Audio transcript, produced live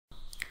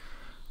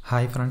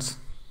Hi friends,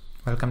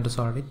 welcome to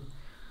solve it.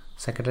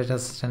 Secretary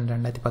assistant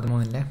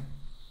 2013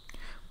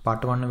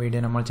 part 1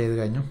 video നമ്മൾ ചെയ്ത്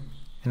കഴിഞ്ഞു.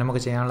 ഇനി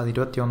നമുക്ക് ചെയ്യാനുള്ളത്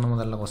 21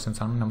 മുതലുള്ള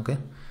ക്വസ്റ്റ്യൻസാണ് നമുക്ക്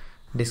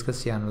ഡിസ്കസ്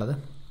ചെയ്യാനുള്ളത്.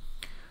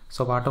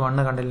 സോ പാർട്ട്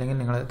 1 കണ്ടില്ലെങ്കിൽ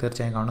നിങ്ങൾ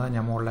തീർച്ചയായും കാണുക.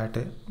 ഞാൻ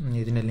മുകളിലായിട്ട്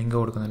ഇതിൻ്റെ ലിങ്ക്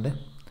കൊടുക്കുന്നുണ്ട്.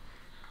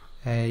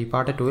 ഈ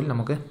പാർട്ട് 2-ൽ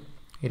നമുക്ക്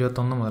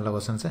 21 മുതലുള്ള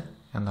ക്വസ്റ്റ്യൻസ്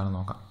എന്താണെന്ന്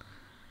നോക്കാം.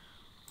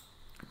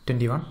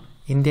 21.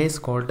 India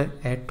is called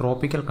A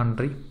tropical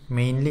country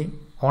mainly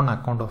on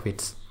account of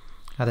its.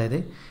 അതായത്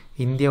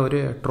ഇന്ത്യ ഒരു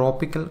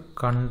ട്രോപ്പിക്കൽ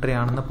കൺട്രി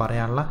ആണെന്ന്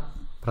പറയാനുള്ള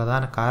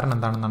പ്രധാന കാരണം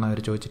എന്താണെന്നാണ് അവർ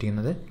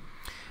ചോദിച്ചിരിക്കുന്നത്.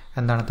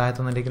 എന്താണ് താഴെ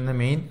തന്നിരിക്കുന്ന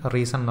മെയിൻ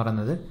റീസൺ എന്ന്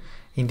പറയുന്നത്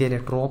ഇന്ത്യയിലെ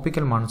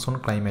ട്രോപ്പിക്കൽ മൺസൂൺ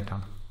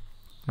ക്ലൈമറ്റാണ്.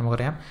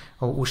 നമുക്കറിയാം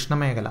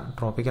ഉഷ്ണമേഖല,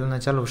 ട്രോപ്പിക്കൽ എന്ന്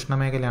വെച്ചാൽ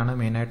ഉഷ്ണമേഖലയാണ്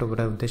മെയിനായിട്ട്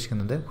ഇവിടെ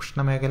ഉദ്ദേശിക്കുന്നത്.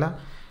 ഉഷ്ണമേഖല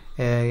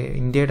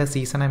ഇന്ത്യയുടെ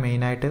സീസണെ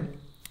മെയിനായിട്ട്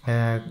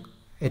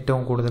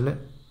ഏറ്റവും കൂടുതൽ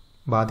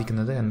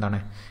ബാധിക്കുന്നത് എന്താണ്?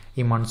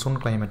 ഈ മൺസൂൺ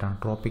ക്ലൈമറ്റാണ്,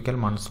 ട്രോപ്പിക്കൽ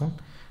മൺസൂൺ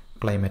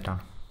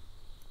ക്ലൈമറ്റാണ്.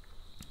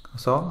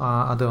 സോ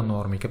അത് ഒന്ന്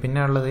ഓർമ്മിക്കുക. പിന്നെ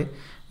ഉള്ളത്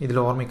ഇതിൽ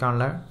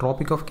ഓർമ്മിക്കാനുള്ള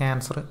ട്രോപ്പിക് ഓഫ്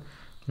ക്യാൻസർ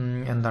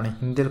എന്താണ്?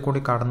 ഇന്ത്യയിൽ കൂടി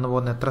കടന്നു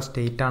പോകുന്ന എത്ര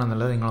സ്റ്റേറ്റ്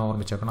ആണെന്നുള്ളത് നിങ്ങൾ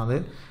ഓർമ്മിച്ചേക്കണം. അത്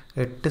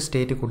 8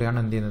 സ്റ്റേറ്റ് കൂടിയാണ്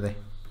എന്ത് ചെയ്യുന്നത്?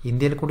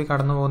 ഇന്ത്യയിൽ കൂടി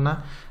കടന്നു പോകുന്ന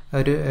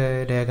ഒരു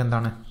രേഖ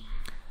എന്താണ്?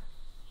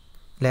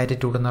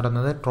 ലാറ്റിറ്റ്യൂഡ് എന്ന്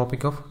പറയുന്നത്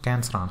tropic of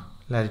ക്യാൻസറാണ്.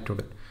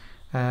 Latitude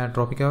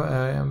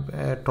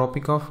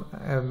tropic of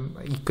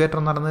equator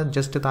എന്ന് പറയുന്നത്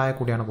ജസ്റ്റ് താഴെ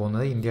കൂടിയാണ്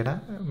പോകുന്നത്. ഇന്ത്യയുടെ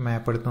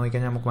മാപ്പ് എടുത്ത്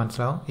നോക്കിക്കഴിഞ്ഞാൽ നമുക്ക്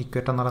മനസ്സിലാവും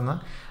ഇക്വേറ്റർ എന്ന് പറയുന്ന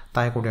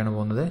താഴെ കൂടിയാണ്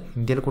പോകുന്നത്.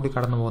 ഇന്ത്യയിൽ കൂടി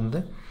കടന്നു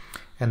പോകുന്നത്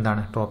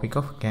എന്താണ്? Tropic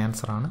of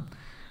ക്യാൻസറാണ്.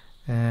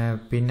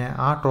 പിന്നെ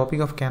ആ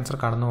ട്രോപ്പിക് ഓഫ് ക്യാൻസർ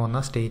കടന്നു പോകുന്ന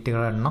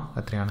സ്റ്റേറ്റുകളുടെ എണ്ണം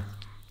എത്രയാണ്?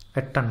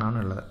 8 എണ്ണമാണ്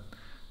ഉള്ളത്.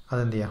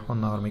 അതെന്ത് ചെയ്യുക?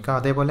 ഒന്ന് ഓർമ്മിക്കുക.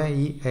 അതേപോലെ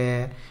ഈ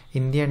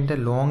ഇന്ത്യൻ്റെ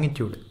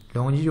ലോങ്ങിറ്റ്യൂഡ്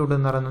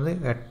എന്ന് പറയുന്നത്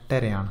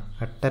 8.5 ആണ്.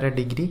 8.5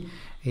 ഡിഗ്രി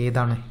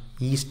ഏതാണ്?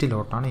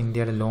 ഈസ്റ്റിലോട്ടാണ്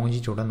ഇന്ത്യയുടെ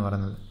ലോങ്ങിറ്റ്യൂഡ് എന്ന്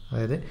പറയുന്നത്.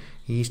 അതായത്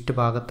ഈസ്റ്റ്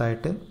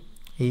ഭാഗത്തായിട്ട്,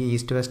 ഈ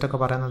ഈസ്റ്റ് വെസ്റ്റ് ഒക്കെ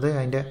പറയുന്നത്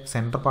അതിൻ്റെ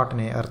സെൻട്രൽ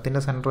പാർട്ടിനെ,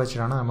 എർത്തിൻ്റെ സെൻറ്റർ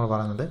വെച്ചിട്ടാണ് നമ്മൾ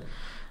പറയുന്നത്.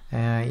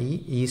 ഈ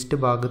ഈസ്റ്റ്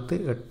ഭാഗത്ത്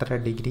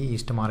 8.5 ഡിഗ്രി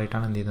ഈസ്റ്റ്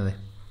മാറിയിട്ടാണ് എന്ത് ചെയ്യുന്നത്?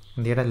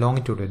 ഇന്ത്യയുടെ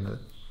ലോങ്ങിറ്റ്യൂഡ് വരുന്നത്.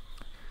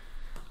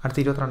 അടുത്ത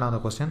 22ാമത്തെ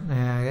question.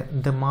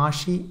 The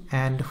മാഷി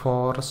and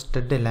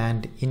forested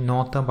land in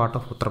northern part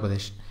of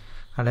Uttar Pradesh.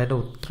 അതായത്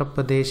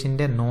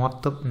ഉത്തർപ്രദേശിൻ്റെ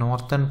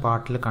നോർത്തേൺ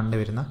പാർട്ടിൽ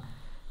കണ്ടുവരുന്ന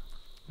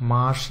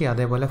മാഷി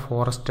അതേപോലെ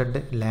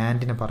ഫോറസ്റ്റഡ്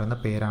ലാൻഡിന് പറയുന്ന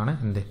പേരാണ്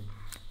എന്ത്?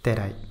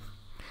 തെരായി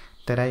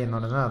എന്ന്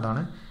പറയുന്നത്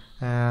അതാണ്.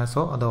 സോ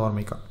അത്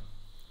ഓർമ്മിക്കുക.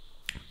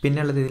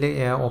 പിന്നെയുള്ളത് ഇതിൽ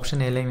ഓപ്ഷൻ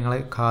എയിലേക്ക് നിങ്ങൾ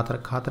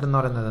ഖാദർ എന്ന്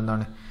പറയുന്നത്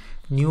എന്താണ്?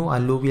 ന്യൂ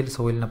അല്ലൂവിയൽ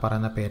സോയിലിന്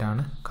പറയുന്ന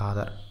പേരാണ്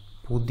ഖാദർ,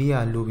 പുതിയ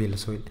അല്ലൂവിയൽ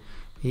സോയിൽ.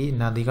 ഈ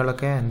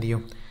നദികളൊക്കെ എന്ത്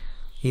ചെയ്യും?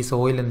 ഈ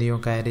സോയിൽ എന്ത് ചെയ്യും?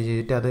 ക്യാരി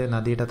ചെയ്തിട്ട് അത്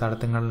നദിയുടെ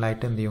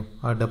തടത്തങ്ങളിലായിട്ട് എന്ത് ചെയ്യും?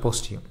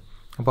 ഡെപ്പോസിറ്റ് ചെയ്യും.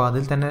 അപ്പോൾ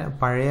അതിൽ തന്നെ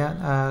പഴയ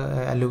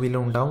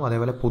അല്ലൂവിയലും ഉണ്ടാവും,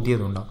 അതേപോലെ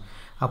പുതിയതും ഉണ്ടാവും.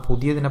 ആ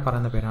പുതിയതിനെ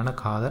പറയുന്ന പേരാണ്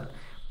ഖാദർ,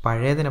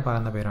 പഴയതിനെ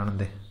പറയുന്ന പേരാണ്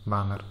എന്ത്?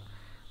 ബാങ്ങർ.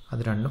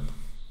 അത് രണ്ടും.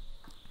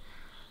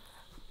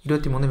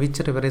 23.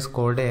 Which river is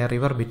called A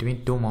river between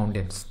 2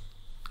 mountains.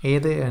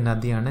 ഏത്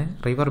നദിയാണ്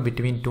റിവർ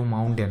ബിറ്റ്വീൻ 2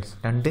 മൗണ്ടൻസ്?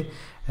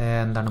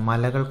 എന്താണ്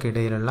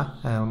മലകൾക്കിടയിലുള്ള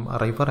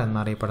റിവർ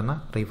എന്നറിയപ്പെടുന്ന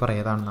റിവർ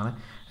ഏതാണെന്നാണ്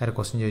ഒരു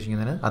ക്വസ്റ്റ്യൻ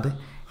ചോദിച്ചിരിക്കുന്നത്. അത്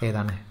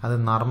ഏതാണ്? അത്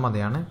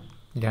നർമ്മദയാണ്.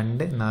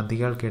 2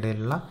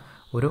 നദികൾക്കിടയിലുള്ള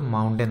ഒരു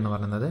മൗണ്ടൻ എന്ന്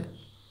പറയുന്നത്,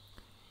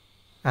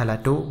 അല്ല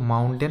 2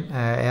 mountain,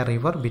 A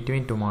river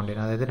between 2 mountain,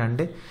 അതായത്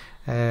 2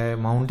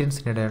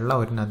 മൗണ്ടൻസിനിടയിലുള്ള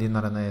ഒരു നദി എന്ന്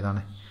പറയുന്നത്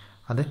ഏതാണ്?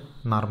 അത്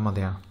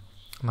നർമ്മദയാണ്.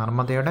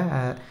 നർമ്മദയുടെ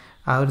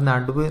ആ ഒരു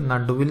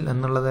നടുവിൽ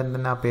എന്നുള്ളത്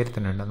തന്നെ ആ പേര്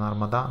തന്നെ ഉണ്ട്,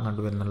 നർമ്മദ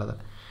നടുവിൽ എന്നുള്ളത്.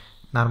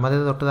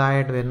 നർമ്മദയുടെ തൊട്ട്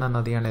താഴെയായിട്ട് വരുന്ന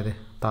നദിയാണിത്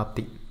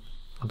താപ്തി.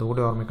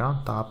 അതുകൂടി ഓർമ്മിക്കണം.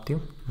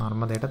 താപ്തിയും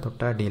നർമ്മദയുടെ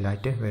തൊട്ട്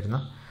അടിയിലായിട്ട്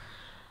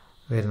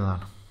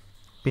വരുന്നതാണ്.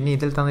 പിന്നെ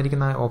ഇതിൽ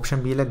തന്നിരിക്കുന്ന ഓപ്ഷൻ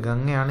ബിയിലെ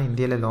ഗംഗയാണ്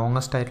ഇന്ത്യയിലെ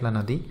ലോങ്ങസ്റ്റ് ആയിട്ടുള്ള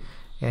നദി.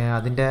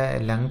 അതിൻ്റെ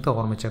ലെങ്ത്ത്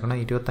ഓർമ്മിച്ചേക്കണം,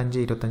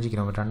 25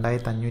 കിലോമീറ്റർ,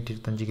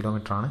 2525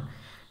 കിലോമീറ്ററാണ്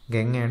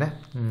ഗംഗയുടെ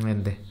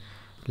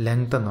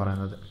ലെങ്ത്ത് എന്ന്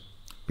പറയുന്നത്.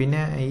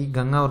 പിന്നെ ഈ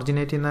ഗംഗ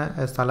ഒറിജിനേറ്റ്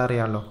ചെയ്യുന്ന സ്ഥലം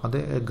അറിയാമല്ലോ, അത്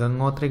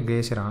ഗംഗോത്രി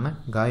ഗ്ലേഷ്യറാണ്.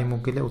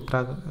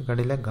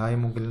 ഉത്തരാഖണ്ഡിലെ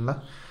ഗായ്മുഖിലുള്ള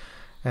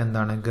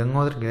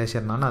ഗംഗോത്രി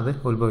ഗ്ലേഷ്യർ എന്നാണ് അത്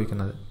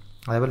ഉത്ഭവിക്കുന്നത്.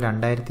 അതേപോലെ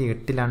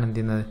 2008 എന്ത്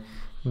ചെയ്യുന്നത്?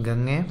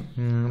 ഗംഗയെ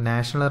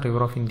നാഷണൽ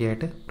റിവർ ഓഫ് ഇന്ത്യ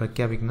ആയിട്ട്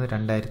പ്രഖ്യാപിക്കുന്നത്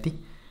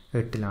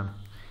 2008.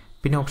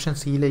 പിന്നെ ഓപ്ഷൻ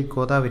സിയിലെ ഈ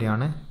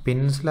ഗോദാവരിയാണ്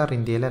പെനിൻസുലർ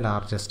ഇന്ത്യയിലെ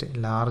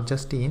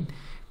ലാർജസ്റ്റ് ഇൻ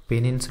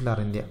പെനിൻസുലർ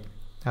ഇന്ത്യ.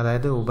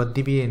 അതായത്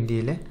ഉപദ്വീപീയ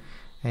ഇന്ത്യയിലെ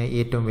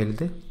ഏറ്റവും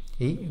വലുത്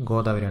ഈ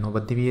ഗോദാവരിയാണ്.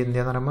 ഉപദ്വീപീയ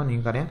ഇന്ത്യ എന്ന് പറയുമ്പോൾ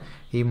നിങ്ങൾക്കറിയാം,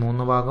 ഈ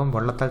 3 ഭാഗം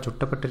വെള്ളത്താൽ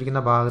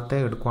ചുറ്റപ്പെട്ടിരിക്കുന്ന ഭാഗത്തെ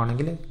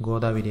എടുക്കുകയാണെങ്കിൽ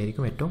ഗോദാവരി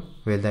ആയിരിക്കും ഏറ്റവും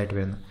വലുതായിട്ട്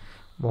വരുന്നത്.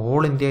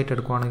 ഹോൾ ഇന്ത്യ ആയിട്ട്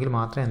എടുക്കുകയാണെങ്കിൽ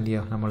മാത്രമേ എന്ത്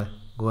ചെയ്യുക നമ്മൾ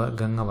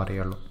ഗംഗ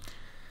പറയുള്ളൂ.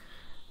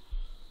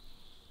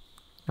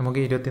 നമുക്ക്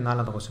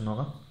 24ാമത്തെ ക്വസ്റ്റ്യൻ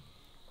നോക്കാം.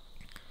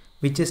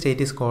 Which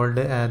state is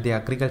called the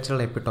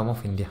agricultural എപ്പിറ്റോം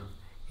of India.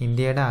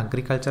 ഇന്ത്യയുടെ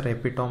അഗ്രികൾച്ചർ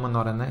എപ്പിറ്റോം എന്ന്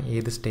പറയുന്ന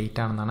ഏത് സ്റ്റേറ്റ്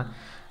ആണെന്നാണ്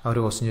അവർ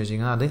ക്വസ്റ്റ്യൻ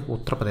ചോദിച്ചിരിക്കുന്നത്. അത്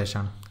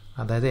ഉത്തർപ്രദേശാണ്.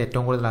 അതായത്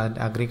ഏറ്റവും കൂടുതൽ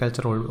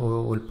അഗ്രികൾച്ചർ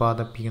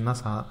ഉൽപ്പാദിപ്പിക്കുന്ന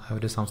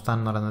ഒരു സംസ്ഥാനം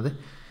എന്ന് പറയുന്നത്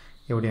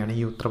എവിടെയാണ്?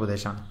 ഈ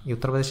ഉത്തർപ്രദേശാണ്. ഈ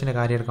ഉത്തർപ്രദേശിൻ്റെ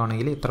കാര്യം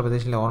എടുക്കുകയാണെങ്കിൽ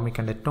ഉത്തർപ്രദേശിൽ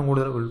ഓർമ്മിക്കേണ്ട ഏറ്റവും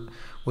കൂടുതൽ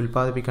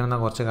ഉൽപ്പാദിപ്പിക്കുന്ന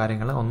കുറച്ച്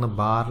കാര്യങ്ങൾ, ഒന്ന്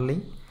ബാർലി,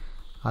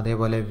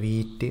 അതേപോലെ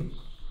വീറ്റ്,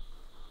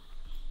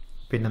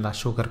 പിന്നെന്താ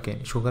ഷുഗർ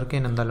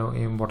കെയിൻ എന്തായാലും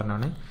ഇമ്പോർട്ടൻ്റ്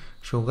ആണ്.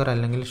 ഷുഗർ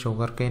അല്ലെങ്കിൽ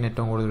ഷുഗർ കെയിൻ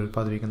ഏറ്റവും കൂടുതൽ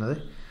ഉൽപ്പാദിപ്പിക്കുന്നത്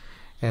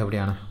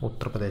എവിടെയാണ്?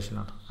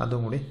 ഉത്തർപ്രദേശിലാണ്.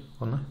 അതും കൂടി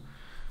ഒന്ന്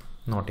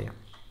നോട്ട് ചെയ്യാം.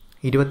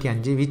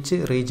 25 which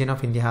region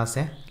of India has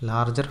A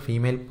larger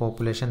female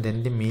population then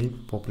the mail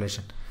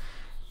population.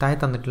 താഴെ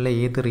തന്നിട്ടുള്ള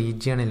ഏത്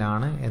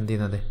റീജിയണിലാണ് എന്ത്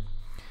ചെയ്യുന്നത്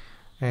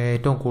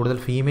ഏറ്റവും കൂടുതൽ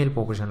ഫീമെയിൽ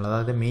പോപ്പുലേഷൻ ഉള്ളത്,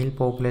 അതായത് മെയിൽ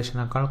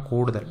പോപ്പുലേഷനേക്കാൾ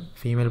കൂടുതൽ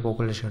ഫീമെയിൽ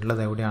പോപ്പുലേഷൻ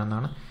ഉള്ളത്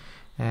എവിടെയാണെന്നാണ്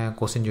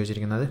ക്വസ്റ്റ്യൻ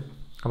ചോദിച്ചിരിക്കുന്നത്.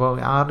 അപ്പോൾ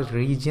ആ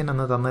റീജിയൻ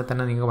എന്ന് തന്നത്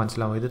തന്നെ നിങ്ങൾക്ക്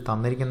മനസ്സിലാവും. ഇത്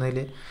തന്നിരിക്കുന്നതിൽ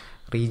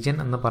റീജിയൻ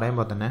എന്ന്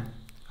പറയുമ്പോൾ തന്നെ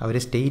അവർ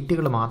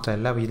സ്റ്റേറ്റുകൾ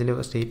മാത്രമല്ല, ഇതിൽ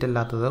സ്റ്റേറ്റ്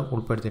അല്ലാത്തത്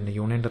ഉൾപ്പെടുത്തിയിട്ടുണ്ട്,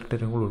 യൂണിയൻ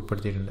ടെറിട്ടറികൾ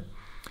ഉൾപ്പെടുത്തിയിട്ടുണ്ട്.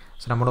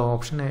 സോ നമ്മുടെ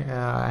ഓപ്ഷൻ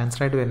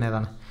ആൻസറായിട്ട് വരുന്ന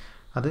ഏതാണ്?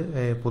 അത്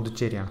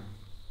പുതുച്ചേരിയാണ്.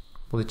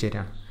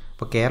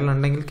 അപ്പോൾ കേരളം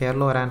ഉണ്ടെങ്കിൽ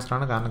കേരളം ഒരു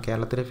ആൻസറാണ്, കാരണം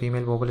കേരളത്തിലെ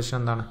ഫീമെയിൽ പോപ്പുലേഷൻ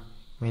എന്താണ്,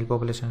 മെയിൽ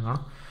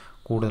പോപ്പുലേഷനേക്കാളും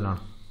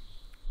കൂടുതലാണ്.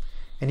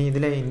 ഇനി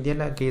ഇതിലെ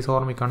ഇന്ത്യയിലെ കേസ്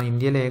ഓർമ്മിക്കുകയാണ്.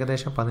 ഇന്ത്യയിലെ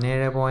ഏകദേശം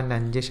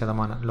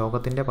 17.5%,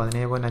 ലോകത്തിൻ്റെ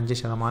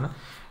 17.5%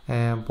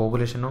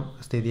 പോപ്പുലേഷനും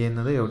സ്ഥിതി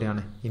ചെയ്യുന്നത്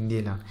എവിടെയാണ്?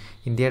 ഇന്ത്യയിലാണ്.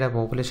 ഇന്ത്യയുടെ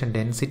പോപ്പുലേഷൻ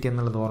ഡെൻസിറ്റി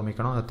എന്നുള്ളത്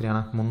ഓർമ്മിക്കണം.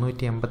 എത്രയാണ്?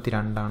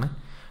 382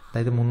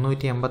 അതായത്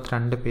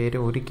 382 പേര്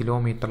 1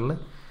 കിലോമീറ്ററിൽ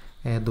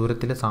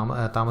ദൂരത്തിൽ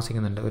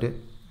താമസിക്കുന്നുണ്ട്. 1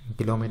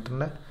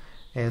 കിലോമീറ്ററിൻ്റെ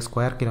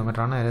സ്ക്വയർ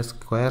കിലോമീറ്ററാണ്.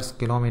 സ്ക്വയർ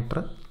കിലോമീറ്റർ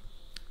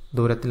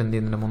ദൂരത്തിൽ എന്ത്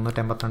ചെയ്യുന്നുണ്ട്?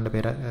 382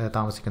 പേര്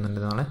താമസിക്കുന്നുണ്ട്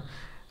എന്നാണ്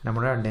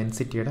നമ്മുടെ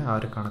ഡെൻസിറ്റിയുടെ ആ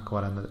ഒരു കണക്ക്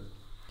പറയുന്നത്.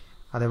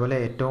 അതേപോലെ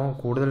ഏറ്റവും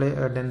കൂടുതൽ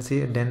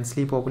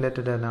ഡെൻസ്ലി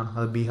പോപ്പുലേറ്റഡ് എന്നാണ്,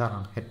 അത്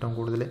ബീഹാറാണ്. ഏറ്റവും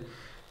കൂടുതൽ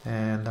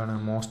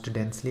മോസ്റ്റ്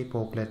ഡെൻസ്ലി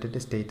പോപ്പുലേറ്റഡ്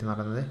സ്റ്റേറ്റ് എന്ന്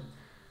പറയുന്നത്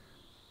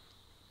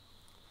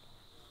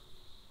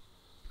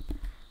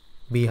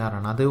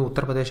ബീഹാറാണ്. അത്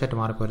ഉത്തർപ്രദേശായിട്ട്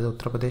മാറിപ്പോയത്.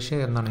 ഉത്തർപ്രദേശ്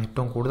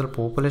ഏറ്റവും കൂടുതൽ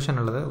പോപ്പുലേഷൻ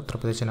ഉള്ളത്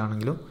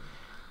ഉത്തർപ്രദേശിലാണെങ്കിലും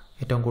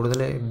ഏറ്റവും കൂടുതൽ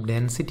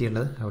ഡെൻസിറ്റി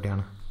ഉള്ളത്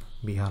എവിടെയാണ്?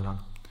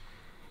 ബീഹാറിലാണ്.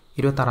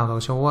 26ാമത്തെ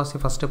question, who was the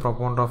first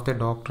proponent of the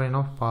doctrine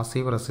of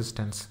passive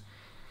resistance?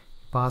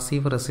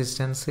 Passive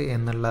resistance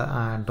എന്നുള്ള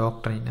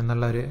ഡോക്ട്രിൻ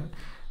എന്നുള്ള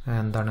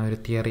ഒരു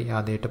തിയറി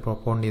ആദ്യമായിട്ട്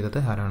പ്രൊപ്പോണ്ട് ചെയ്തത്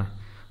ആരാണ്?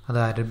 അത്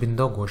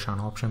അരബിന്ദോ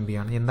ഘോഷാണ്. ഓപ്ഷൻ ബി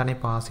ആണ്. എന്താണ് ഈ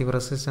പാസീവ്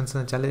റെസിസ്റ്റൻസ്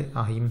എന്ന് വെച്ചാൽ?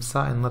 അഹിംസ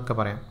എന്നൊക്കെ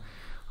പറയാം.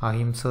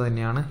 അഹിംസ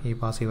തന്നെയാണ് ഈ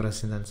പാസീവ്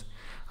റെസിസ്റ്റൻസ്.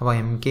 അപ്പോൾ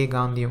MK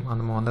ഗാന്ധിയും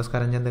മോഹൻദാസ്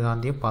കരംചന്ദ്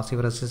ഗാന്ധിയും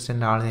പാസീവ്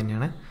റെസിസ്റ്റൻ്റ് ആൾ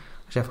തന്നെയാണ്.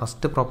 പക്ഷേ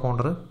ഫസ്റ്റ്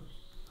പ്രൊപ്പോണ്ടർ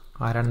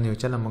ആരാണെന്ന്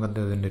ചോദിച്ചാൽ നമുക്ക് എന്ത്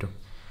എഴുതേണ്ടി വരും?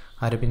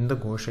 അരബിന്ദോ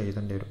ഘോഷ്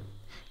എഴുതേണ്ടി വരും.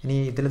 ഇനി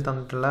ഇതിൽ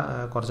തന്നിട്ടുള്ള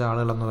കുറച്ച്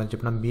ആളുകളെന്ന്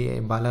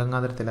വെച്ചിട്ടുണ്ടെങ്കിൽ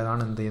ബാലഗംഗാധര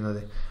തിലകാണ് എന്ത്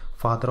ചെയ്യുന്നത്?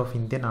 ഫാദർ ഓഫ്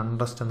ഇന്ത്യൻ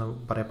അൺട്രസ്റ്റ് എന്ന്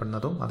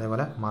പറയപ്പെടുന്നതും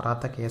അതേപോലെ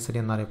മറാത്ത കേസരി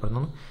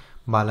എന്നറിയപ്പെടുന്നതും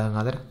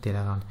ബാലഗംഗാധര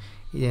തിലകാണ്.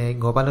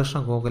 ഗോപാലകൃഷ്ണ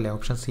ഗോഖലെ,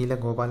 ഓപ്ഷൻ സിയിലെ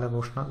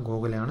ഗോപാലകൃഷ്ണ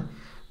ഗോഖലെയാണ്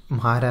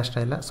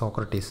മഹാരാഷ്ട്രയിലെ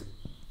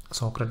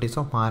സോക്രട്ടീസ്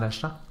ഓഫ്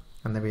മഹാരാഷ്ട്ര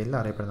എന്ന പേരിൽ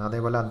അറിയപ്പെടുന്നത്.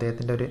 അതേപോലെ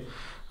അദ്ദേഹത്തിൻ്റെ ഒരു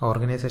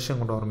ഓർഗനൈസേഷൻ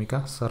കൊണ്ട് ഓർമ്മിക്കുക,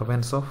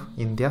 servants of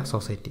India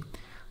society.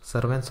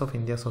 Servants of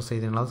India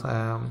society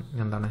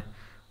എന്നുള്ള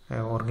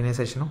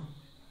ഓർഗനൈസേഷനും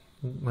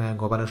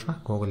Gopalakrishna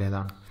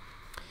ഗോഖലേതാണ്.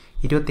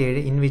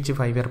 27 in which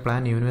 5-year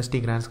plan university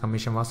grants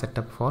commission was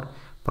set up four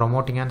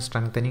promoting and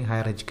strengthening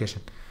higher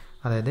education?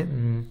 അതായത്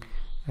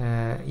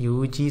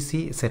UGC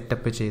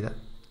സെറ്റപ്പ് ചെയ്ത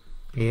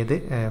ഏത്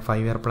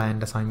 5-year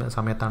പ്ലാനിൻ്റെ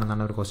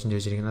സമയത്താണെന്നാണ് ഒരു ക്വസ്റ്റ്യൻ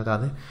ചോദിച്ചിരിക്കുന്നത്.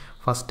 അത്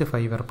ഫസ്റ്റ്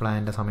 5-year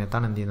പ്ലാനിൻ്റെ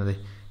സമയത്താണ് എന്ത് ചെയ്യുന്നത്?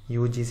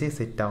 UGC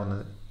സെറ്റ്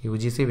ആവുന്നത്.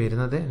 UGC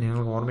വരുന്നത് നിങ്ങൾ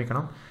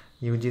ഓർമ്മിക്കണം,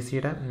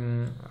 UGCയുടെ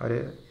ഒരു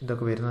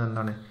ഇതൊക്കെ വരുന്നത്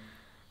എന്താണ്?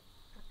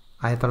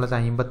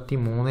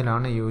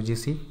 1953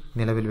 UGC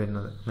നിലവിൽ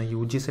വരുന്നത്. എന്നാൽ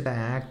UGCയുടെ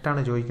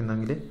ആക്റ്റാണ്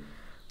ചോദിക്കുന്നതെങ്കിൽ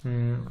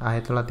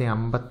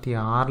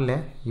 1956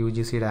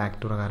 UGCയുടെ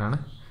ആക്ട് പ്രകാരമാണ്.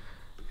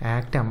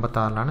 ആക്ട്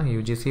 56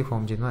 UGC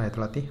ഫോം ചെയ്യുന്നത്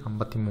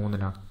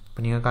 1953.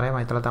 അപ്പോൾ നിങ്ങൾക്കറിയാം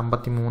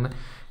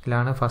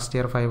 1953 ഫസ്റ്റ്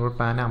ഇയർ 5-year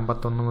പ്ലാൻ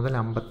 51 മുതൽ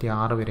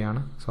 56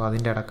 വരെയാണ്. സോ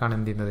അതിൻ്റെ ഇടക്കാണ്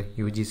എന്ത് ചെയ്യുന്നത്?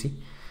 UGC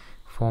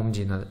ഫോം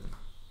ചെയ്യുന്നത്.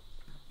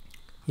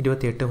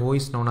 28 who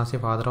is known as A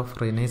father of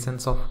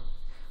renaissance of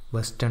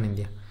western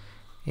India?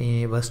 ഈ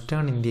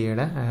വെസ്റ്റേൺ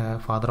ഇന്ത്യയുടെ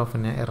ഫാദർ ഓഫ്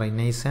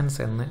റിനൈസൻസ്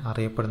എന്ന്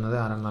അറിയപ്പെടുന്നത്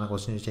ആരാണെന്നാണ്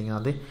ക്വസ്റ്റ്യൻ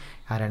ചോദിച്ചിരിക്കുന്നത്. അത്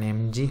ആരാണ്?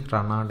 MG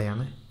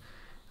റണാഡയാണ്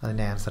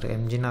അതിൻ്റെ ആൻസർ.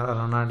 MG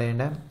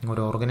റണാഡേൻ്റെ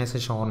ഒരു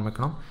ഓർഗനൈസേഷൻ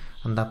ഓർമ്മിക്കണം.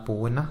 എന്താ?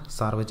 പൂന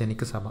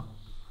സാർവജനിക് സഭ.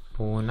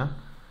 പൂന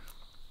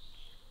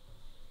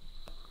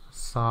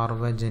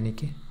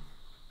സാർവജനിക്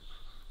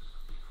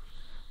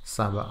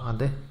സഭ,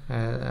 അത്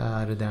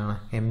ഇതാണ്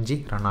MG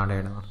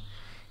റണാഡയുടേതാണ്.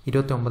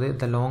 29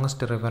 the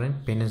longest river in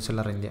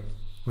peninsular India?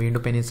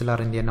 വീണ്ടും പെനിൻസുലർ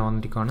ഇന്ത്യ തന്നെ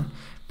വന്നിരിക്കുകയാണ്.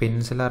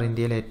 പെനിൻസുലർ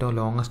ഇന്ത്യയിലെ ഏറ്റവും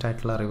ലോങ്ങസ്റ്റ്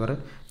ആയിട്ടുള്ള റിവർ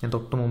ഞാൻ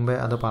തൊട്ട് മുമ്പേ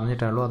അത്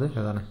പറഞ്ഞിട്ടേ ഉള്ളൂ. അത്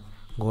ഏതാണ്?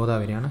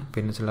 ഗോദാവരിയാണ്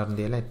പെനിൻസുലർ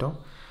ഇന്ത്യയിലെ ഏറ്റവും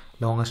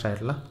ലോങ്ങസ്റ്റ്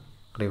ആയിട്ടുള്ള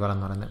റിവർ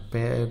എന്ന് പറയുന്നത്.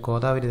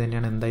 ഗോദാവരി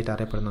തന്നെയാണ് എന്തായിട്ട്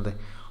അറിയപ്പെടുന്നത്?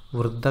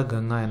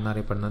 വൃദ്ധഗംഗ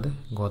എന്നറിയപ്പെടുന്നത്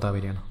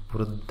ഗോദാവരിയാണ്.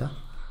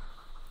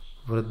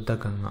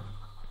 വൃദ്ധഗംഗ.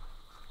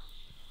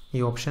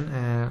 ഈ ഓപ്ഷൻ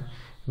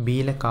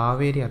ബിയിലെ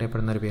കാവേരി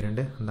അറിയപ്പെടുന്ന ഒരു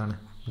പേരുണ്ട്. എന്താണ്?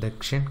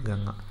 ദക്ഷിൺ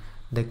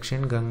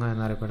ഗംഗ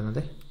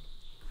എന്നറിയപ്പെടുന്നത്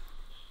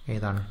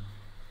ഏതാണ്?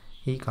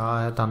 ഈ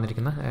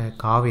തന്നിരിക്കുന്ന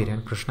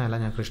കാവേരിയാണ്. കൃഷ്ണയല്ല,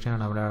 ഞാൻ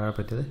കൃഷ്ണയാണ് അവിടെ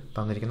അറിയപ്പെടുത്തിയത്.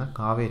 തന്നിരിക്കുന്ന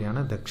കാവേരിയാണ്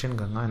ദക്ഷിൺ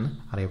ഗംഗ എന്ന്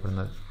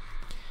അറിയപ്പെടുന്നത്.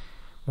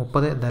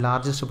 30 the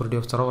largest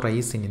producer of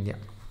rice in India?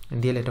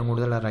 ഇന്ത്യയിൽ ഏറ്റവും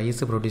കൂടുതൽ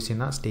റൈസ് പ്രൊഡ്യൂസ്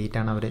ചെയ്യുന്ന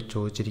സ്റ്റേറ്റാണ് അവർ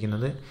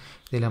ചോദിച്ചിരിക്കുന്നത്.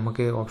 ഇതിൽ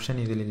നമുക്ക് ഓപ്ഷൻ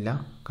ഇതിലില്ല,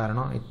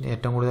 കാരണം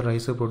ഏറ്റവും കൂടുതൽ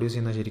റൈസ് പ്രൊഡ്യൂസ്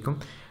ചെയ്യുന്നത് ശരിക്കും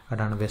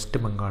അതാണ് വെസ്റ്റ്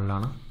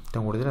ബംഗാളിലാണ്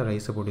ഏറ്റവും കൂടുതൽ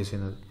റൈസ് പ്രൊഡ്യൂസ്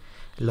ചെയ്യുന്നത്.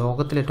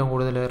 ലോകത്തിൽ ഏറ്റവും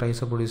കൂടുതൽ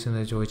റൈസ് പ്രൊഡ്യൂസ്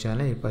ചെയ്യുന്നത് ചോദിച്ചാൽ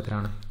ഇപ്പോൾ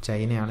എത്രയാണ്?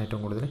 ചൈനയാണ്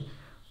ഏറ്റവും കൂടുതൽ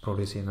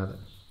പ്രൊഡ്യൂസ് ചെയ്യുന്നത്.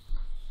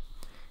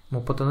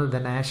 31 the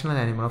national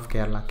animal of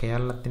Kerala?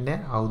 കേരളത്തിൻ്റെ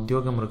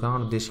ഔദ്യോഗിക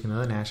മൃഗമാണ്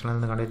ഉദ്ദേശിക്കുന്നത്. നാഷണൽ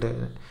എന്ന് കണ്ടിട്ട്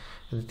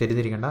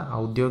തെറ്റിദ്ധരിക്കേണ്ട.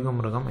 ഔദ്യോഗിക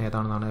മൃഗം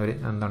ഏതാണെന്നാണ്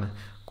എന്താണ്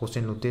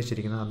ക്വസ്റ്റ്യനിൽ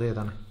ഉദ്ദേശിച്ചിരിക്കുന്നത് അത്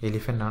ഏതാണ്?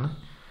 എലിഫൻ്റാണ്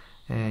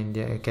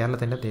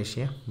കേരളത്തിൻ്റെ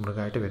ദേശീയ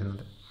മൃഗമായിട്ട്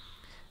വരുന്നത്.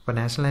 അപ്പോൾ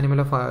നാഷണൽ ആനിമൽ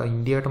ഓഫ്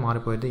ഇന്ത്യയായിട്ട്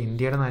മാറിപ്പോയത്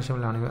ഇന്ത്യയുടെ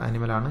നാഷണൽ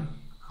ആനിമലാണ്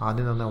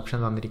ആദ്യം തന്ന ഓപ്ഷൻ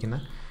തന്നിരിക്കുന്ന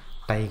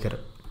ടൈഗർ.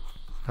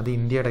 അത്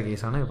ഇന്ത്യയുടെ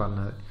കേസാണ്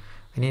പറഞ്ഞത്.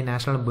 ഇനി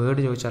നാഷണൽ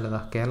ബേർഡ് ചോദിച്ചാൽ ഏതാ?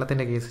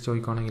 കേരളത്തിൻ്റെ കേസ്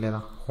ചോദിക്കുകയാണെങ്കിൽ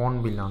ഏതാ?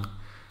 ഹോൺബില്ലാണ്.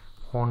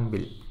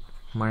 ഹോൺബിൽ,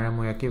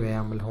 മഴമുഴക്കി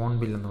വേയാമ്പൽ,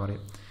 ഹോൺബിൽ എന്ന്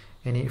പറയും.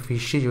 ഇനി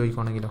ഫിഷ്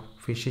ചോദിക്കുകയാണെങ്കിലോ?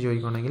 ഫിഷ്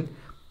ചോദിക്കുകയാണെങ്കിൽ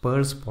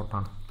പേൾ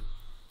സ്പോട്ടാണ്.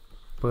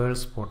 പേൾ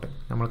സ്പോട്ട്,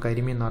 നമ്മൾ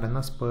കരിമീൻ എന്ന്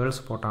പറയുന്ന പേൾ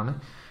സ്പോട്ടാണ്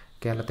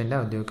കേരളത്തിൻ്റെ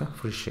ഔദ്യോഗിക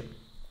ഫിഷ്.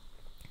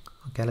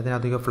 കേരളത്തിൻ്റെ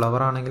ഔദ്യോഗിക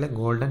ഫ്ലവർ ആണെങ്കിൽ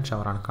ഗോൾഡൻ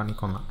ഷവറാണ്,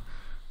 കണിക്കൊന്ന,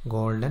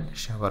 golden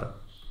shower.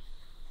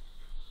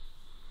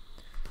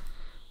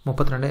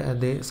 32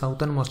 the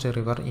southern most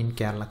river in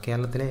Kerala.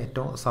 കേരളത്തിലെ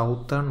ഏറ്റവും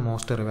സൗത്തേൺ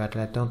മോസ്റ്റ് റിവർ,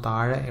 ഏറ്റവും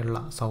താഴെ ഉള്ള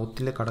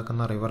സൗത്തിൽ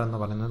കിടക്കുന്ന റിവർ എന്ന്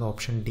പറയുന്നത്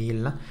ഓപ്ഷൻ ഡി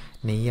ഉള്ള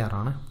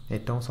നെയ്യാറാണ്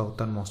ഏറ്റവും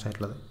സൗത്തേൺ മോസ്റ്റ്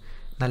ആയിട്ടുള്ളത്.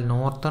 എന്നാൽ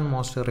നോർത്തേൺ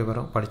മോസ്റ്റ് റിവർ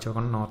പഠിച്ചു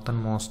നോക്കണം. Northern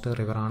most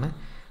റിവറാണ്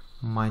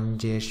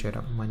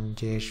Manjeshwaram.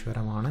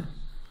 മഞ്ചേശ്വരമാണ്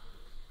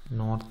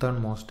northern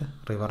most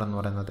river എന്ന്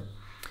പറയുന്നത്.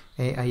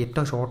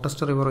 ഏറ്റവും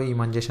ഷോർട്ടസ്റ്റ് റിവർ ഈ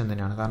മഞ്ചേശ്വരം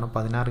തന്നെയാണ്. കാരണം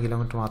 16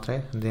 കിലോമീറ്റർ മാത്രമേ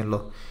എന്തുള്ളൂ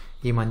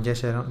ഈ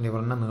മഞ്ചേശ്വരം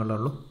റിവറിന്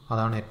നീളമുള്ളൂ.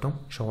 അതാണ് ഏറ്റവും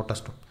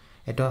ഷോർട്ടസ്റ്റും.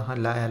 ഏറ്റവും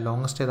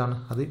ലോങ്ങസ്റ്റ് ഏതാണ്?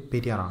 അത്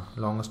പെരിയാറാണ്.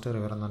 ലോങ്ങസ്റ്റ്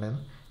റിവർ എന്ന്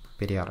പറയുന്നത്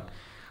Periyar.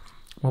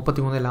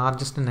 33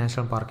 largest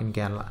national park in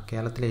Kerala.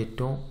 കേരളത്തിലെ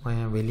ഏറ്റവും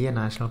വലിയ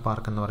നാഷണൽ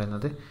പാർക്ക് എന്ന്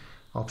പറയുന്നത്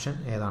ഓപ്ഷൻ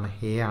ഏതാണ്?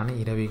 എ ആണ്,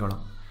 ഇരവികുളം.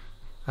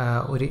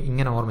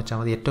 ഇങ്ങനെ ഓർമ്മിച്ചാൽ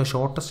മതി. ഏറ്റവും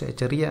ഷോർട്ടസ്റ്റ്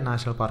ചെറിയ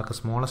നാഷണൽ പാർക്ക്,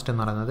 സ്മോളസ്റ്റ്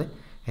എന്ന് പറയുന്നത്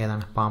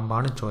ഏതാണ്?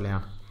 പാമ്പാണ്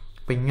ചോലയാണ്.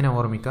 അപ്പോൾ ഇങ്ങനെ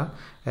ഓർമ്മിക്കുക.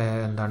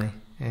 എന്താണ്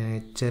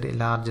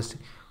ലാർജസ്റ്റ്,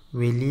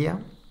 വലിയ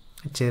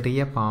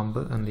ചെറിയ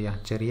പാമ്പ് എന്ത് ചെയ്യുക?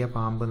 ചെറിയ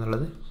പാമ്പ്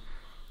എന്നുള്ളത്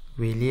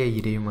വലിയ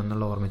ഇരയും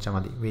എന്നുള്ള ഓർമ്മിച്ചാൽ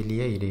മതി.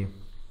 വലിയ ഇരയും.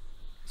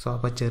 സോ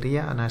അപ്പോൾ ചെറിയ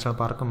നാഷണൽ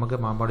പാർക്ക് നമുക്ക്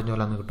പാമ്പാടും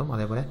ചോല എന്ന് കിട്ടും.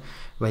 അതേപോലെ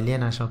വലിയ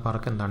നാഷണൽ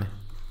പാർക്ക് എന്താണ്?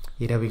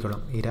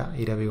 ഇരവികുളം.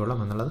 ഇരവികുളം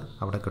എന്നുള്ളത്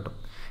അവിടെ കിട്ടും.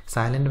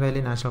 സൈലൻറ്റ് വാലി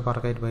നാഷണൽ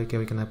പാർക്കായിട്ട്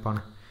പ്രഖ്യാപിക്കുന്നത്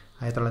എപ്പോഴാണ്?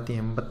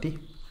 1984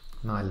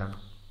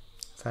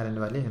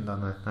 സൈലൻറ്റ് വാലി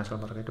എന്താണ് നാഷണൽ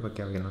പാർക്കായിട്ട്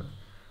പ്രഖ്യാപിക്കുന്നത്.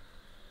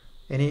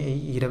 ഇനി ഈ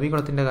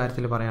ഇരവികുളത്തിൻ്റെ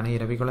കാര്യത്തിൽ പറയുകയാണെങ്കിൽ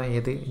ഇരവികുളം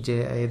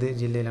ഏത്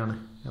ജില്ലയിലാണ്?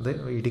 അത്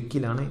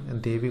ഇടുക്കിയിലാണ്,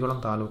 ദേവികുളം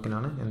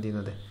താലൂക്കിലാണ് എന്ത്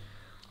ചെയ്യുന്നത്?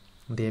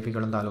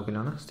 ദേവികുളം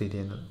താലൂക്കിലാണ് സ്ഥിതി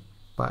ചെയ്യുന്നത്.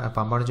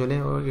 പാമ്പാടും ചോല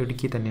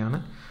ഇടുക്കി തന്നെയാണ്.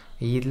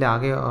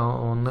 ഇതിലാകെ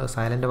ഒന്ന്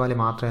സൈലൻറ്റ് വാലി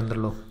മാത്രമേ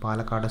എന്തുള്ളൂ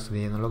പാലക്കാട് സ്ഥിതി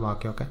ചെയ്യുന്നുള്ളൂ.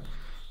 ബാക്കിയൊക്കെ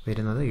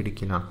വരുന്നത്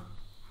ഇടുക്കിയിലാണ്.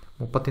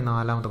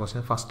 34ാമത്തെ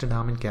question, first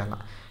dam in Kerala.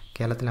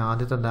 കേരളത്തിലെ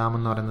ആദ്യത്തെ ഡാം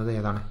എന്ന് പറയുന്നത്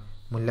ഏതാണ്?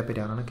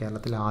 മുല്ലപ്പെരിയാറാണ്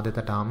കേരളത്തിലെ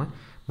ആദ്യത്തെ ഡാം.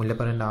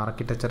 മുല്ലപ്പെരിയാറിൻ്റെ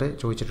ആർക്കിടെക്ചർ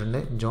ചോദിച്ചിട്ടുണ്ട്.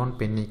 John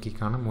Penny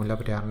കിക്കാണ്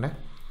മുല്ലപ്പെരിയാറിൻ്റെ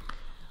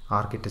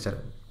architecture.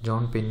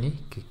 John Penny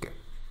kick.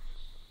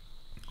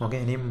 Okay.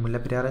 ഇനി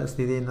മുല്ലപ്പെരിയാർ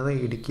സ്ഥിതി ചെയ്യുന്നത്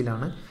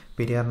ഇടുക്കിയിലാണ്.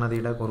 പെരിയാർ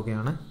നദിയുടെ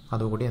കുറുകെയാണ്.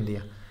 അതുകൂടി എന്ത്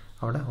ചെയ്യുക?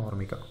 അവിടെ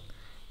ഓർമ്മിക്കുക.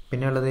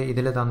 പിന്നെ ഉള്ളത്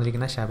ഇതിൽ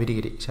തന്നിരിക്കുന്ന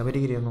ശബരിഗിരി.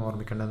 ശബരിഗിരി ഒന്ന്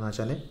ഓർമ്മിക്കേണ്ടതെന്ന്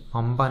വെച്ചാൽ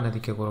പമ്പാ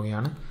നദിക്ക്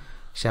കുറുകെയാണ്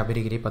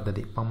ശബരിഗിരി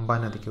പദ്ധതി. പമ്പാ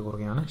നദിക്ക്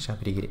കുറുകെയാണ്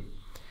Sabarigiri.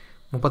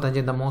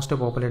 35 the most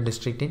popular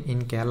district in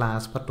Kerala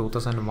as per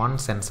 2001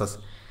 census.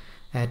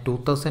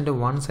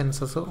 2001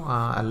 census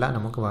അല്ല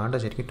നമുക്ക് വേണ്ട,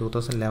 ശരിക്കും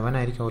 2011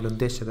 ആയിരിക്കും അവർ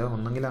ഉദ്ദേശിച്ചത്.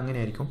 ഒന്നെങ്കിൽ അങ്ങനെ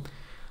ആയിരിക്കും.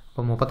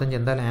 അപ്പോൾ 35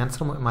 എന്തായാലും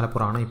ആൻസർ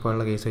മലപ്പുറമാണ്.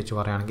 ഇപ്പോഴുള്ള കേസ് വെച്ച്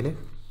പറയുകയാണെങ്കിൽ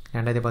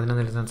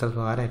 2011 സെൻസസ്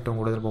പ്രകാരം ഏറ്റവും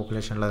കൂടുതൽ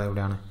പോപ്പുലേഷൻ ഉള്ളത്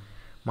എവിടെയാണ്?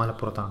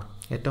 മലപ്പുറത്താണ്.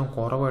 ഏറ്റവും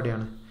കുറവ്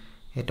എവിടെയാണ്?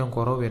 ഏറ്റവും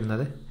കുറവ്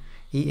വരുന്നത്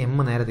ഈ എം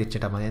നേരെ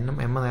തിരിച്ചിട്ടാൽ മതി.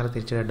 എം നേരെ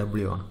തിരിച്ചിട്ട്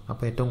ഡബ്ല്യു ആണ്.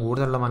 അപ്പോൾ ഏറ്റവും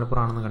കൂടുതലുള്ള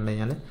മലപ്പുറമാണെന്ന് കണ്ടു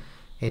കഴിഞ്ഞാൽ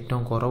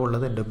ഏറ്റവും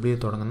കുറവുള്ളത് ഡബ്ല്യു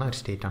തുടങ്ങുന്ന ഒരു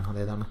സ്റ്റേറ്റാണ്.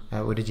 അതേതാണ്?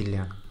 ഒരു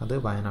ജില്ലയാണ്. അത്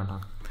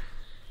വയനാടാണ്.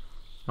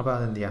 അപ്പോൾ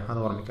അതെന്ത് ചെയ്യുക? അത്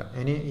ഓർമ്മിക്കുക.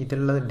 ഇനി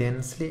ഇതിലുള്ളത്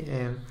ഡെൻസ്ലി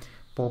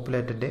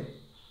പോപ്പുലേറ്റഡ്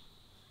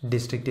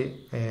ഡിസ്ട്രിക്റ്റ്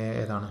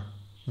ഏതാണ്?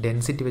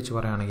 ഡെൻസിറ്റി വെച്ച്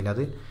പറയുകയാണെങ്കിൽ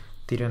അത്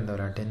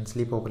തിരുവനന്തപുരമാണ്.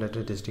 ഡെൻസ്ലി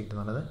പോപ്പുലേറ്റഡ് ഡിസ്ട്രിക്റ്റ്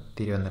എന്നുള്ളത്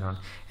തിരുവനന്തപുരമാണ്.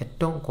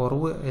 ഏറ്റവും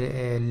കുറവ്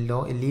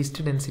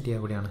ലീസ്റ്റ് ഡെൻസിറ്റി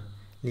എവിടെയാണ്?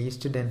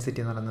 ലീസ്റ്റ്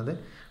ഡെൻസിറ്റി എന്ന് പറയുന്നത്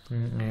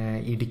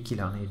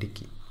ഇടുക്കിയിലാണ്.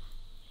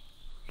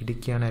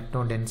 ഇടുക്കിയാണ്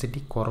ഏറ്റവും ഡെൻസിറ്റി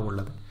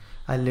കുറവുള്ളത്.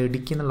 അതിൽ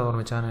ഇടുക്കി എന്നുള്ള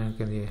ഓർമ്മിച്ചാൽ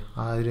എനിക്ക് എന്ത് ചെയ്യും?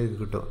 ആ ഒരു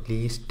കിട്ടും.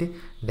 ലീസ്റ്റ്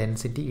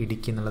ഡെൻസിറ്റി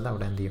ഇടുക്കി എന്നുള്ളത്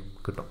അവിടെ എന്ത് ചെയ്യും?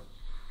 കിട്ടും.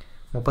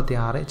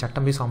 36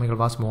 ചട്ടമ്പി സ്വാമികൾ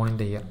was born in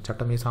the year.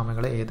 ചട്ടമ്പി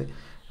സ്വാമികൾ ഏത്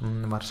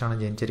വർഷമാണ്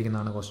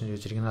ജനിച്ചിരിക്കുന്നതാണ് ക്വസ്റ്റ്യൻ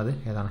ചോദിച്ചിരിക്കുന്നത്. അത്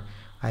ഏതാണ്?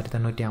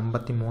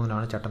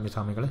 1853 ചട്ടമ്പി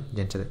സ്വാമികൾ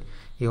ജനിച്ചത്.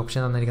 ഈ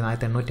ഓപ്ഷൻ തന്നിരിക്കുന്നത്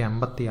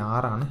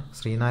 1856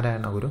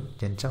 ശ്രീനാരായണ ഗുരു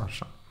ജനിച്ച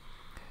വർഷം.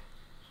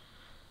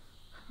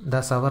 ദ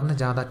സവർണ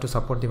ജാഥ to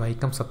support the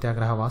Vaikom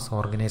Satyagraha was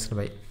organised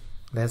by.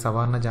 അതായത്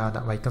സവർണ ജാഥ,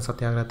 വൈക്കം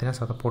സത്യാഗ്രഹത്തിനെ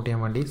സപ്പോർട്ട് ചെയ്യാൻ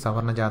വേണ്ടി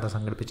സവർണ ജാഥ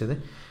സംഘടിപ്പിച്ചത്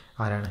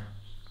ആരാണ്?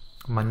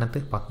 മന്നത്ത്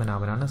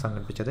പത്മനാഭനാണ്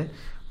സംഘടിപ്പിച്ചത്.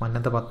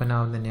 മന്നത്ത്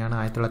പത്മനാഭൻ തന്നെയാണ്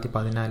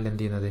 1914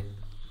 എന്ത് ചെയ്യുന്നത്?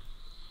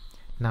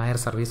 നായർ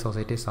സർവീസ്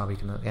സൊസൈറ്റി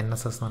സ്ഥാപിക്കുന്നത്.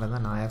 NSS എന്ന് പറയുന്ന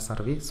നായർ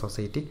സർവീസ്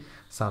സൊസൈറ്റി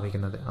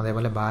സ്ഥാപിക്കുന്നത്.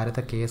 അതേപോലെ ഭാരത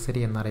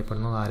കേസരി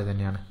എന്നറിയപ്പെടുന്നത് ആര്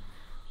തന്നെയാണ്?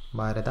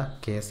 ഭാരത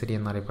കേസരി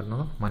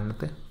എന്നറിയപ്പെടുന്നത്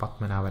Mannath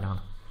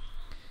പത്മനാഭനാണ്.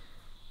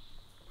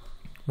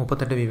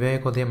 38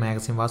 വിവേകോദയ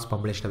magazine was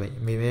published by.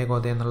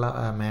 വിവേകോദയ എന്നുള്ള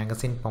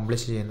മാഗസിൻ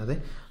പബ്ലിഷ് ചെയ്യുന്നത്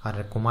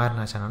ആരുടെ?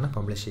 കുമാരനാശാനാണ്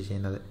പബ്ലിഷ്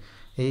ചെയ്യുന്നത്.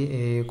 ഈ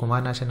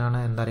കുമാരനാശാനാണ്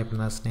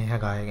എന്തറിയപ്പെടുന്നത്?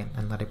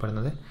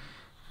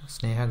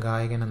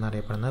 സ്നേഹഗായകൻ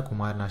എന്നറിയപ്പെടുന്നത്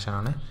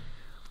കുമാരനാശാനാണ്.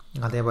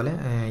 അതേപോലെ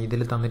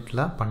ഇതിൽ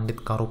തന്നിട്ടുള്ള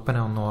പണ്ഡിറ്റ് കറുപ്പനെ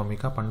ഒന്ന്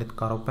ഓർമ്മിക്കുക. പണ്ഡിറ്റ്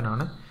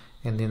കറുപ്പനാണ്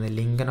എന്ത് ചെയ്യുന്നത്?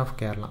 ലിങ്കൺ ഓഫ്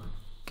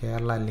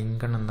കേരള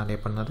ലിങ്കൺ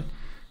എന്നറിയപ്പെടുന്നത്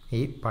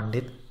ഈ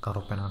പണ്ഡിറ്റ്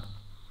കറുപ്പനാണ്.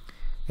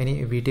 ഇനി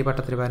VT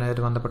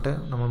പട്ടത്തിരിപ്പാനായിട്ട് ബന്ധപ്പെട്ട്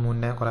നമ്മൾ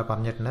മുന്നേ കുറേ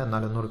പറഞ്ഞിട്ടുണ്ട്,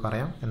 എന്നാലും ഒന്നുകൂടി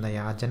പറയാം. എന്താ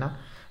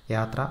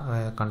യാത്ര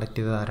കണ്ടക്ട്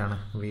ചെയ്തത് ആരാണ്?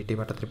 VT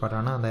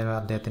പട്ടത്തിരിപ്പാടാണ്. അതായത്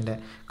അദ്ദേഹത്തിൻ്റെ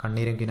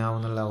കണ്ണീരും കിനാവും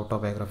എന്നുള്ള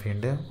ഓട്ടോബയോഗ്രഫി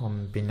ഉണ്ട്.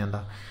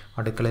 പിന്നെന്താ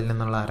അടുക്കളയിൽ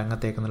നിന്നുള്ള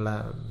അരങ്ങത്തേക്ക് എന്നുള്ള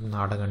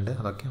നാടകമുണ്ട്.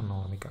 അതൊക്കെ ഒന്ന്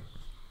ഓർമ്മിക്കാം.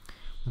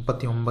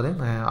 39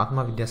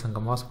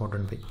 ആത്മവിദ്യാസംഘം വാസ്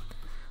ഫോർഡഡ് ബൈ.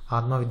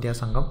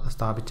 ആത്മവിദ്യാസംഘം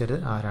സ്ഥാപിച്ചത്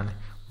ആരാണ്?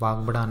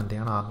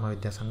 വാഗ്ബടാനന്ദയാണ്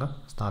ആത്മവിദ്യാസംഘം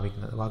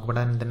സ്ഥാപിക്കുന്നത്.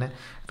 വാഗ്ബടാനന്ദൻ്റെ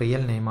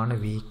റിയൽ നെയിമാണ്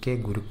VK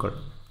ഗുരുക്കൾ.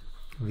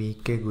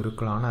 VK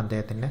ഗുരുക്കളാണ്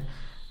അദ്ദേഹത്തിൻ്റെ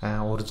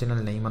ഒറിജിനൽ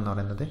നെയിം എന്ന്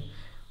പറയുന്നത്.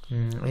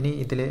 ഇനി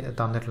ഇതിൽ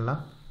തന്നിട്ടുള്ള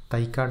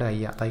തൈക്കാട്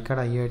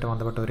അയ്യയായിട്ട്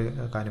ബന്ധപ്പെട്ട ഒരു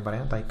കാര്യം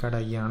പറയാം. തൈക്കാട്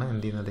അയ്യയാണ്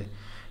എന്ത് ചെയ്യുന്നത്?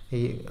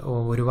 ഈ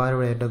ഒരുപാട്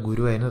പേരുടെ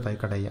ഗുരുവായിരുന്നു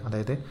തൈക്കാട് അയ്യ.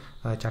 അതായത്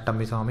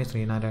ചട്ടമ്പി സ്വാമി,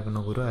 ശ്രീനാരായണ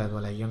ഗുരു,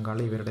 അതുപോലെ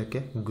അയ്യങ്കാളി,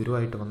 ഇവരുടെയൊക്കെ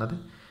ഗുരുവായിട്ട് വന്നത്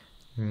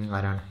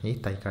ആരാണ്? ഈ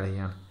തൈക്കാട്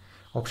അയ്യയാണ്.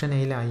 ഓപ്ഷൻ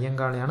എയിലെ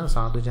അയ്യങ്കാളിയാണ്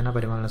സാധുജന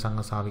പരിപാലന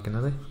സംഘം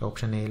സ്ഥാപിക്കുന്നത്.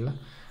 ഓപ്ഷൻ എയിലെ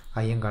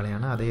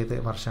അയ്യങ്കാളിയാണ്. അതേത്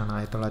വർഷമാണ്?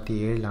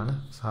 1907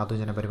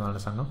 സാധുജന പരിപാലന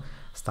സംഘം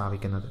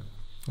സ്ഥാപിക്കുന്നത്.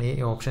 ഈ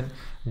ഓപ്ഷൻ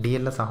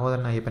ഡിയിലെ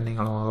സഹോദരൻ അയ്യപ്പൻ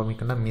നിങ്ങൾ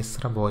ഓർമ്മിക്കേണ്ട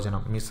മിശ്ര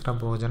ഭോജനം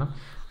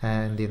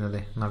എന്ത് ചെയ്യുന്നത്?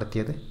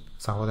 നടത്തിയത്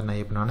സഹോദരൻ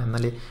അയ്യപ്പനാണ്.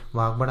 എന്നാൽ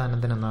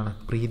വാഗ്ബടാനന്ദൻ എന്നാണ്?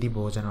 പ്രീതി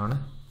ഭോജനമാണ്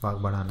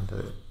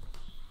Vagbhatananda.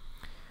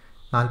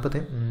 40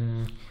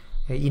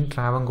 in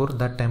Travancore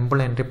the temple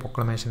entry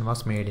proclamation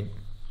was made in.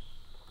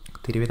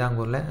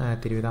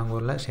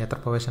 തിരുവിതാംകൂറിലെ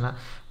ക്ഷേത്രപ്രവേശന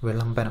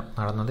വിളംബരം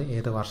നടന്നത്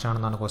ഏത്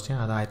വർഷമാണെന്നാണ് ക്വസ്റ്റ്യൻ.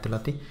 അത്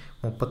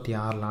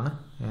 1936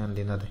 എന്ത്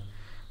ചെയ്യുന്നത്?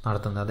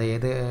 നടത്തുന്നത്. അത്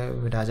ഏത്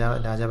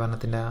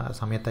രാജഭരണത്തിൻ്റെ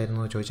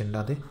സമയത്തായിരുന്നു ചോദിച്ചിട്ടുണ്ട്.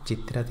 അത്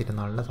ചിത്തിര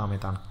തിരുനാളിൻ്റെ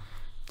സമയത്താണ്.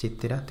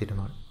 Chithira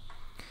Thirunal.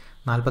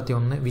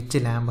 41 which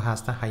lamp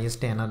has the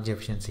highest energy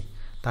efficiency.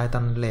 താഴെ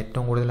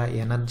ഏറ്റവും കൂടുതൽ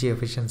എനർജി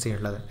എഫിഷ്യൻസി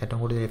ഉള്ളത്, ഏറ്റവും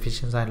കൂടുതൽ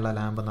എഫിഷ്യൻസി ആയിട്ടുള്ള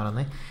ലാമ്പ് എന്ന്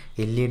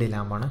പറയുന്നത് LED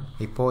ലാമ്പാണ്.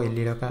 ഇപ്പോൾ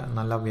LED ഒക്കെ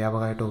നല്ല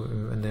വ്യാപകമായിട്ട്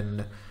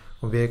എന്തുണ്ട്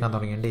ഉപയോഗിക്കാൻ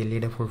തുടങ്ങിയിട്ടുണ്ട്.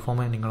 LED ഫുൾ ഫോം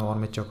നിങ്ങൾ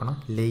ഓർമ്മിച്ച് വെക്കണം.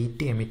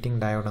 ലൈറ്റ് എമിറ്റിംഗ്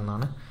ഡയോഡ്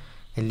എന്നാണ്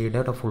LED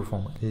full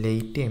form.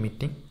 Light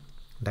emitting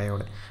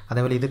diode.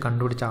 അതേപോലെ ഇത്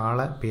കണ്ടുപിടിച്ച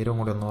ആളെ പേരും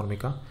കൂടി ഒന്ന്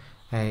ഓർമ്മിക്കാം.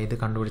 ഇത്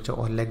കണ്ടുപിടിച്ച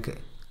ഒലെഗ്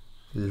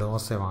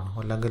ലോസെവ് ആണ്.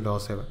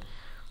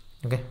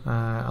 ഓക്കെ,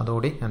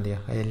 അതോടെ എന്ത്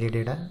ചെയ്യുക? LED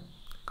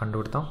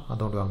കണ്ടുപിടുത്തം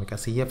അതോടെ ഓർമ്മിക്കുക.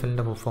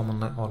 CFLൻ്റെ ഫുൾ ഫോം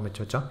ഒന്ന്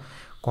ഓർമ്മിച്ച് വെച്ചാൽ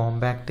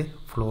കോമ്പാക്റ്റ്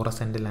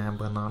ഫ്ലൂറസെൻ്റ്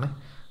ലാമ്പ് എന്നാണ്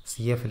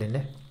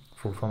CFLൻ്റെ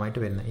ഫുൾ ഫോമായിട്ട്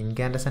വരുന്നത്.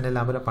 ഇൻകാൻഡസെൻ്റ്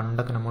ലാമ്പിൽ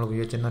പണ്ടൊക്കെ നമ്മൾ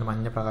ഉപയോഗിച്ചിരുന്ന ഒരു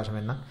മഞ്ഞ പ്രകാശം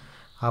വരുന്ന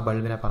ആ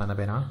ബൾബിനെ പറയുന്ന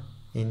പേരാണ്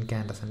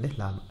incandescent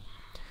lamp.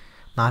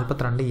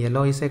 42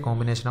 yellow is A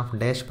combination of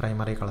dash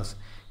primary colours.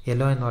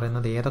 Yellow എന്ന്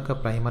പറയുന്നത് ഏതൊക്കെ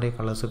പ്രൈമറി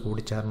കളേഴ്സ്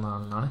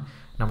കൂടിച്ചേർന്നതാണെന്നാണ്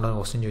നമ്മൾ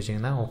ക്വസ്റ്റ്യൻ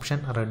ചോദിച്ചിരിക്കുന്നത്. ഓപ്ഷൻ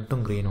റെഡും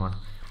ഗ്രീനുമാണ്.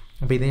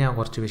 അപ്പോൾ ഇത് ഞാൻ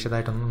കുറച്ച്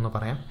വിശദമായിട്ടൊന്ന്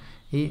പറയാം.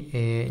 ഈ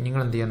നിങ്ങൾ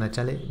എന്ത് ചെയ്യുകയെന്ന്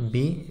വെച്ചാൽ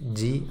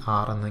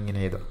BGR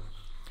എന്നിങ്ങനെ എഴുതുക.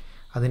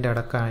 അതിൻ്റെ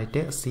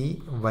അടക്കമായിട്ട്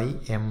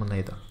CYM എന്ന്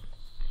എഴുതുക.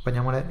 അപ്പോൾ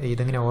നമ്മൾ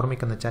ഇതെങ്ങനെ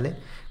ഓർമ്മിക്കുന്നത് വെച്ചാൽ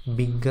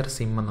ബിഗ്ഗർ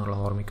സിം എന്നുള്ള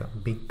ഓർമ്മിക്കുക.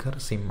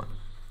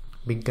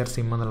 ബിഗ്ഗർ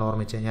സിം എന്നുള്ള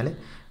ഓർമ്മിച്ച് കഴിഞ്ഞാൽ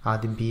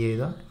ആദ്യം B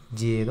എഴുതുക,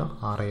 G എഴുതുക,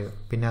 R എഴുതുക.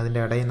 പിന്നെ അതിൻ്റെ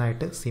ഇടയിൽ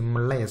നിന്നായിട്ട്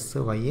സിമ്മുള്ള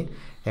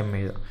SYM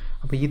എഴുതുക.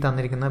 അപ്പോൾ ഈ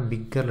തന്നിരിക്കുന്ന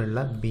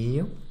ബിഗ്ഗറിലുള്ള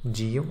Bയും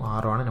Gയും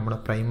Rഉമാണ് നമ്മുടെ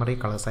പ്രൈമറി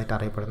കളേഴ്സായിട്ട്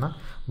അറിയപ്പെടുന്ന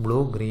blue,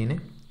 green,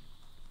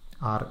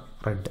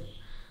 red.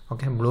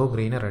 Okay, blue,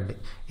 green, red.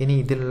 ഇനി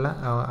ഇതിലുള്ള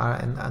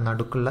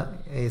നടുക്കുള്ള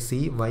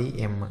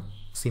CYM,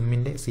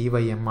 സിമ്മിൻ്റെ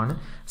CYM ആണ്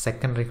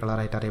സെക്കൻഡറി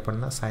കളറായിട്ട്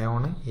അറിയപ്പെടുന്ന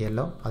സയോണ്,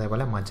 യെല്ലോ,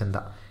 അതേപോലെ മജന്ത.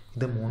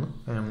 ഇത് മൂന്ന്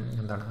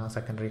എന്താണ്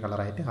സെക്കൻഡറി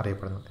കളറായിട്ട്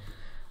അറിയപ്പെടുന്നത്.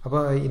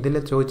 അപ്പോൾ ഇതിൽ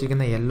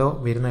ചോദിച്ചിരിക്കുന്ന യെല്ലോ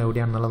വരുന്നത്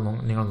എവിടെയാണെന്നുള്ളത്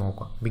നിങ്ങൾ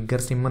നോക്കുക.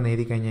 ബിഗ്ഗർ സിം എന്ന്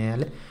എഴുതി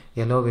കഴിഞ്ഞാൽ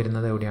യെല്ലോ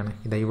വരുന്നത് എവിടെയാണ്?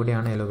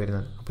 ഇവിടെയാണ് യെല്ലോ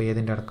വരുന്നത്. അപ്പോൾ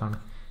ഏതിൻ്റെ അടക്കാണ്?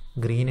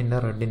 ഗ്രീനിൻ്റെ,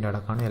 റെഡിൻ്റെ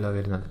അടക്കാണ് യെല്ലോ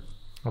വരുന്നത്.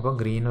 അപ്പോൾ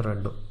ഗ്രീനും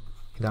റെഡും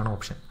ഇതാണ്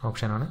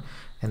ഓപ്ഷനാണ്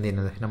എന്ത്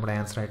ചെയ്യുന്നത് നമ്മുടെ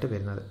ആൻസറായിട്ട്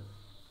വരുന്നത്.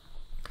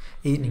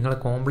 ഈ നിങ്ങൾ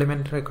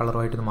കോംപ്ലിമെൻ്ററി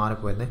കളറുമായിട്ട് ഇത്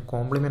മാറിപ്പോയത്.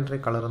 കോംപ്ലിമെൻ്ററി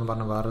കളർ എന്ന്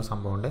പറഞ്ഞ വേറൊരു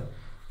സംഭവമുണ്ട്.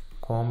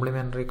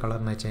 കോംപ്ലിമെൻ്ററി കളർ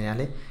എന്ന് വെച്ച്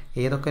കഴിഞ്ഞാൽ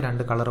ഏതൊക്കെ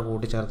രണ്ട് കളർ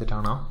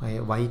കൂട്ടിച്ചേർത്തിട്ടാണോ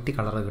വൈറ്റ്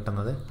കളർ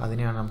കിട്ടുന്നത്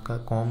അതിനെയാണ് നമുക്ക്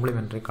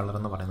കോംപ്ലിമെൻ്ററി കളർ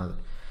എന്ന് പറയുന്നത്.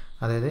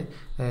 അതായത്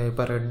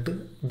ഇപ്പോൾ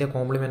റെഡിൻ്റെ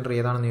കോംപ്ലിമെൻ്ററി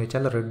ഏതാണെന്ന്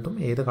ചോദിച്ചാൽ റെഡും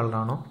ഏത്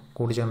കളറാണോ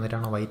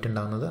കൂടിച്ചേർന്നിട്ടാണോ വൈറ്റ്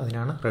ഉണ്ടാകുന്നത്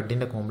അതിനാണ്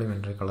റെഡിൻ്റെ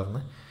കോംപ്ലിമെൻ്ററി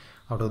കളർന്ന്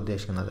അവിടെ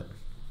ഉദ്ദേശിക്കുന്നത്.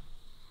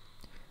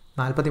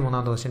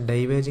 43ാമത്തെ question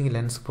diverging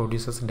lens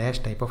produces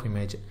dash type of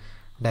image.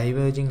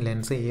 Diverging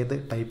lens ഏത്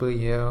ടൈപ്പ്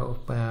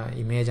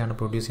ഇമേജാണ്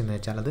പ്രൊഡ്യൂസ് ചെയ്യുന്നത്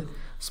വെച്ചാൽ അത്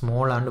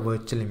സ്മോൾ ആൻഡ്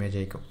വെർച്വൽ ഇമേജ്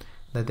ആയിരിക്കും.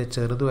 അതായത്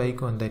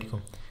ചെറുതുമായിരിക്കും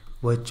എന്തായിരിക്കും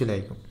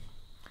വെർച്വലായിരിക്കും.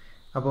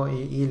 അപ്പോൾ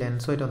ഈ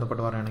ലെൻസുമായിട്ട്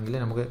ബന്ധപ്പെട്ട് പറയുകയാണെങ്കിൽ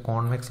നമുക്ക്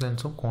കോൺവെക്സ്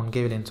ലെൻസും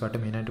കോൺകേവ്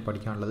ലെൻസുമായിട്ട് മെയിനായിട്ട്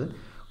പഠിക്കാനുള്ളത്.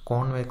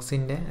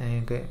 കോൺവെക്സിൻ്റെ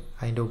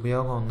അതിൻ്റെ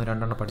ഉപയോഗം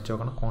 1-2 പഠിച്ചു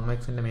നോക്കണം.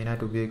 കോൺവെക്സിൻ്റെ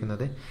മെയിനായിട്ട്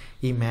ഉപയോഗിക്കുന്നത്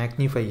ഈ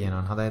മാഗ്നിഫൈ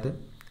ചെയ്യാനാണ്, അതായത്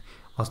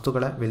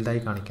വസ്തുക്കളെ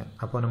വലുതായി കാണിക്കാൻ.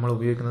 അപ്പോൾ നമ്മൾ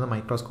ഉപയോഗിക്കുന്നത്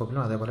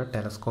മൈക്രോസ്കോപ്പിലും അതേപോലെ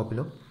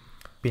ടെലസ്കോപ്പിലും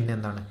പിന്നെ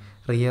എന്താണ്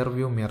റിയർ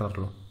വ്യൂ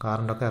മിററിലും.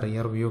 കാറിൻ്റെ ഒക്കെ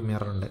റിയർ വ്യൂ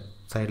മിററുണ്ട്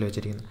സൈഡിൽ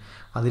വെച്ചിരിക്കുന്നത്,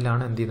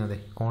 അതിലാണ് എന്ത് ചെയ്യുന്നത്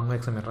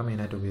കോൺവെക്സ് മിറർ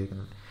മെയിനായിട്ട്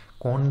ഉപയോഗിക്കുന്നത്.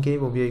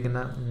 കോൺകേവ്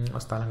ഉപയോഗിക്കുന്ന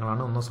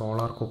സ്ഥലങ്ങളാണ് ഒന്ന്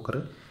സോളാർ കുക്കർ,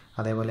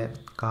 അതേപോലെ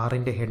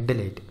കാറിൻ്റെ ഹെഡ്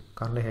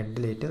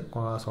ലൈറ്റ്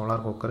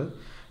സോളാർ കുക്കർ,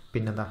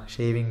 പിന്നെന്താ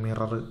ഷേവിങ്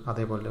മിറർ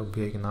അതേപോലെ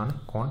ഉപയോഗിക്കുന്നതാണ്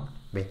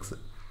കോൺവെക്സ്.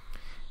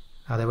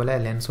 അതേപോലെ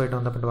ലെൻസുമായിട്ട്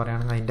ബന്ധപ്പെട്ട്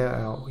പറയുകയാണെങ്കിൽ അതിൻ്റെ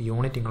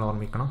യൂണിറ്റ് നിങ്ങൾ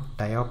ഓർമ്മിക്കണം.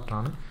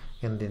 ഡയോപ്റ്ററാണ്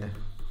എന്തിന്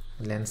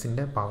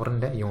ലെൻസിൻ്റെ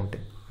പവറിൻ്റെ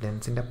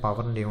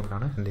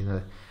യൂണിറ്റാണ് എന്ത്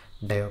ചെയ്യുന്നത്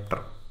dioptre.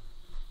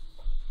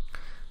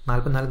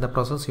 44 the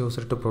process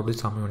used to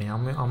produce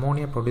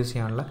ammonia produce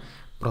ചെയ്യാനുള്ള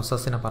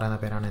പ്രോസസ്സിനെ പറയുന്ന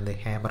പേരാണ് എന്ത്?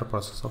 Haber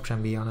process. ഓപ്ഷൻ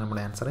ബി ആണ്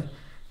നമ്മുടെ ആൻസർ.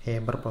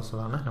 ഹേബർ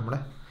പ്രോസസ്സാണ് നമ്മുടെ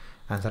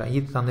ആൻസർ. ഈ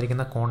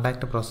തന്നിരിക്കുന്ന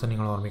കോണ്ടാക്ട് പ്രോസസ്സ്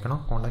നിങ്ങൾ ഓർമ്മിക്കണം.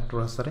 കോണ്ടാക്ട്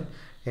പ്രോസസ്സർ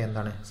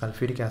എന്താണ്?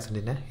 സൾഫ്യൂരിക്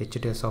ആസിഡിൻ്റെ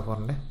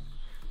H2SO4ൻ്റെ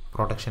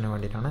പ്രൊട്ടക്ഷന്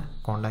വേണ്ടിയിട്ടാണ്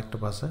കോണ്ടാക്ട്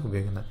പ്രോസസ്സ്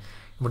ഉപയോഗിക്കുന്നത്.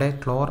 ഇവിടെ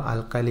ക്ലോർ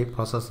ആൽക്കലി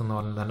പ്രോസസ്സ് എന്ന്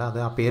പറയുന്നുണ്ട്. അത്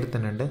ആ പേര്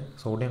തന്നെ ഉണ്ട്.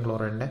 സോഡിയം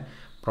ക്ലോറൈഡിൻ്റെ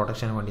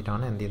പ്രൊട്ടക്ഷന്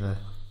വേണ്ടിയിട്ടാണ് എന്ത് ചെയ്യുന്നത്?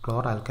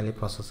 ക്ലോർ ആൽക്കലി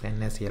പ്രോസസ്സ്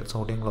NaCl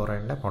സോഡിയം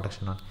ക്ലോറൈഡിൻ്റെ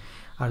പ്രൊട്ടക്ഷനാണ്.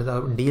 അടുത്ത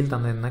ഡിയിൽ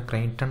തന്നിരുന്ന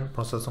ക്രൈറ്റൺ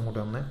പ്രോസസ്സും കൂടി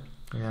ഒന്ന്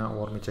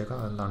ഓർമ്മിച്ചേക്കുക.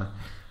 അതെന്താണ്?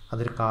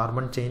 അതൊരു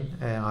കാർബൺ ചെയിൻ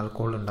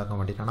ആൽക്കഹോൾ ഉണ്ടാക്കാൻ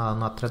വേണ്ടിയിട്ടാണ്.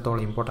 അതൊന്നും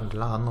അത്രത്തോളം ഇമ്പോർട്ടൻ്റ്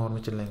അല്ല. അതൊന്നും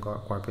ഓർമ്മിച്ചില്ലെങ്കിൽ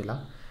കുഴപ്പമില്ല.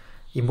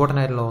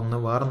 ഇമ്പോർട്ടൻ്റ് ആയിട്ടുള്ള ഒന്ന്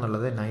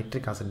വേറെന്നുള്ളത്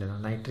നൈട്രിക്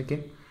ആസിഡിനാണ്. നൈട്രിക്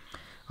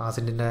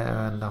ആസിഡിൻ്റെ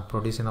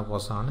പ്രൊഡ്യൂസ് ചെയ്യുന്ന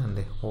പ്രോസസ്സാണ്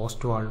എന്ത്?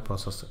 ഓസ്റ്റ് വാൾഡ്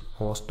പ്രോസസ്സ്.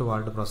 ഓസ്റ്റ്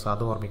വാൾഡ് പ്രോസസ്സ്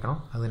അത് ഓർമ്മിക്കണം.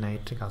 അത്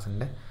നൈട്രിക്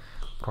ആസിഡിൻ്റെ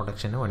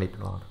പ്രൊഡക്ഷന്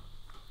വേണ്ടിയിട്ടുള്ളതാണ്.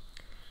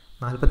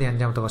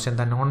 45ാമത്തെ question.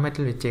 The non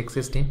metal which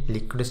exist in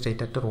liquid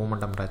state at room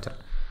temperature.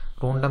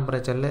 Room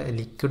ടെമ്പറേച്ചറിൽ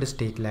ലിക്വിഡ്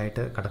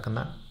സ്റ്റേറ്റിലായിട്ട് കിടക്കുന്ന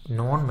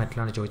നോൺ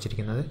മെറ്റലാണ്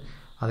ചോദിച്ചിരിക്കുന്നത്.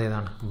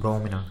 അതേതാണ്?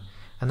 ബ്രോമിനാണ്.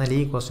 എന്നാൽ ഈ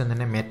ക്വസ്റ്റ്യൻ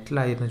തന്നെ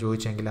മെറ്റലായിരുന്നു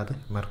ചോദിച്ചെങ്കിൽ അത്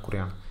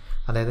മെർക്കുറിയാണ്.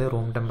 അതായത്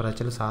റൂം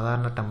ടെമ്പറേച്ചറിൽ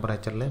സാധാരണ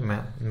ടെമ്പറേച്ചറിൽ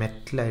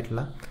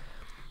മെറ്റലായിട്ടുള്ള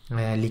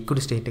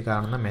ലിക്വിഡ് സ്റ്റേറ്റ്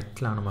കാണുന്ന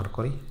മെറ്റലാണ്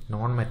മെർക്കുറി.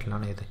 നോൺ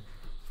മെറ്റലാണ് ഇത്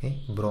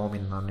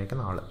ബ്രോമിൻ എന്ന്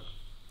പറഞ്ഞിരിക്കുന്ന ആൾ.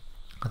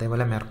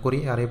 അതേപോലെ മെർക്കുറി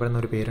അറിയപ്പെടുന്ന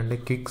ഒരു പേരുണ്ട്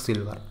ക്വിക്ക്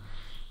സിൽവർ.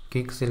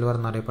 ക്വിക്ക് സിൽവർ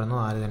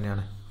എന്നറിയപ്പെടുന്നത് ആര്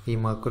തന്നെയാണ്? ഈ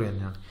മെർക്കുറി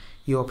തന്നെയാണ്.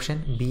 ഈ ഓപ്ഷൻ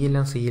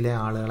ബിയിലും സിയിലെ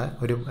ആളുകളെ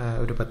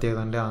ഒരു പ്രത്യേകത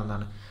ഉണ്ട്.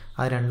 അതെന്താണ്?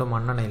 അത് രണ്ടും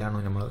മണ്ണെണ്ണയിലാണ്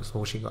നമ്മൾ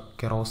സൂക്ഷിക്കുക.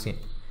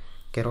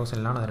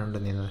 കെറോസിനിലാണ് അത്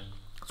രണ്ടും ചെയ്യുന്നത്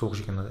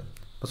സൂക്ഷിക്കുന്നത്.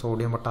 ഇപ്പോൾ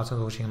സോഡിയം പൊട്ടാസ്യം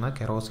സൂക്ഷിക്കുന്നത്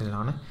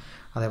കെറോസിനിലാണ്.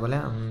 അതേപോലെ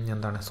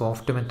എന്താണ്?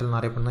 സോഫ്റ്റ് മെറ്റൽ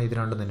എന്നറിയപ്പെടുന്നത് ഇത്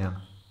രണ്ടും തന്നെയാണ്.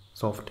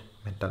 സോഫ്റ്റ്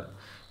മെറ്റൽ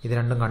ഇത്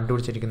രണ്ടും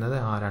കണ്ടുപിടിച്ചിരിക്കുന്നത്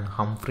ആരാണ്?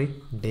 ഹംഫ്രി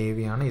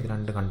ഡേവിയാണ് ഇത്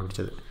രണ്ടും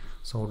കണ്ടുപിടിച്ചത്.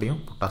 Sodium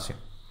potassium.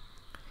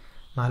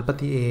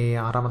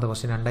 46ാമത്തെ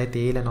question.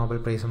 2007 Nobel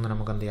prize എന്ന്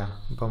നമുക്ക് എന്ത് ചെയ്യാം?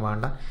 ഇപ്പം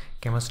വേണ്ട.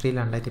 കെമിസ്ട്രിയിൽ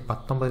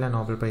 2019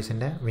 നോബൽ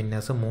പ്രൈസിൻ്റെ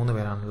വിന്നേഴ്സ് 3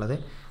 പേരാണുള്ളത്.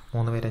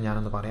 3 പേരെ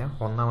ഞാനൊന്ന് പറയാം.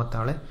 ഒന്നാമത്തെ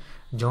ആൾ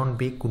ജോൺ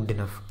ബി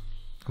ഗുഡിനഫ്.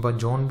 അപ്പോൾ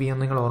ജോൺ ബി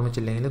എന്ന് നിങ്ങൾ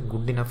ഓർമ്മിച്ചില്ലെങ്കിൽ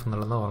ഗുഡിനഫ്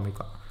എന്നുള്ളത്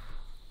ഓർമ്മിക്കുക.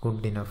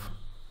 ഗുഡിനഫ്.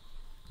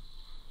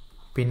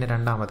 പിന്നെ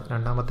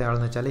രണ്ടാമത്തെ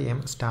ആളെന്ന് വെച്ചാൽ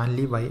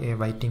സ്റ്റാൻലി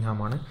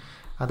വൈറ്റിംഗ്ഹാമാണ്.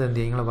 അതെന്ത്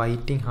ചെയ്യും? നിങ്ങൾ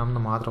വൈറ്റിംഗ്ഹാം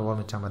എന്ന് മാത്രം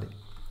ഓർമ്മിച്ചാൽ മതി.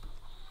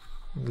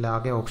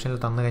 ആകെ ഓപ്ഷനിൽ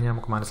തന്നു കഴിഞ്ഞാൽ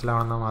നമുക്ക്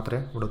മനസ്സിലാവണമെന്ന്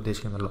മാത്രമേ ഇവിടെ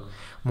ഉദ്ദേശിക്കുന്നുള്ളൂ.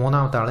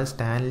 മൂന്നാമത്തെ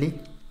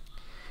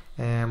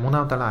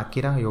ആൾ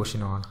അക്കിര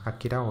യോഷിനോ ആണ്.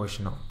 അക്കിര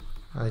യോഷിനോ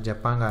അത്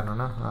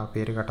ജപ്പാൻകാരനാണ്. ആ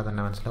പേര് കേട്ടാൽ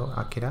തന്നെ മനസ്സിലാവും.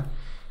 അക്കിര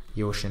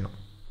യോഷിനോ.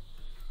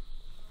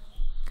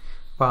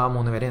 അപ്പോൾ ആ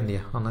 3 പേരെ എന്ത്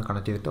ചെയ്യുക? ഒന്ന്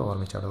കണക്ട് ചെയ്തിട്ട്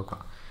ഓർമ്മിച്ചാൽ നോക്കുക.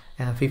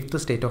 5th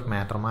state of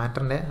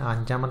മാറ്ററിൻ്റെ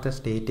 5ാമത്തെ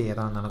state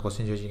ഏതാണെന്നാണ്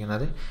question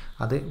ചോദിച്ചിരിക്കുന്നത്.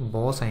 അത്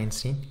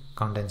ബോസ്-ഐൻസ്റ്റീൻ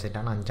കണ്ടൻസേറ്റ്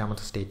ആണ്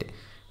 5ാമത്തെ സ്റ്റേറ്റ്.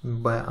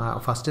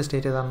 ഫസ്റ്റ്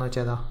സ്റ്റേറ്റ് ഏതാണെന്ന്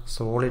വെച്ചാൽ ഏതാ?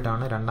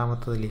 സോളിഡാണ്.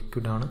 2ാമത്തത്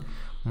ലിക്വിഡാണ്.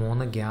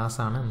 3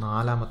 ഗ്യാസാണ്.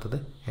 4ാമത്തത്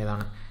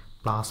ഏതാണ്?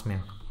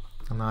 പ്ലാസ്മയാണ്.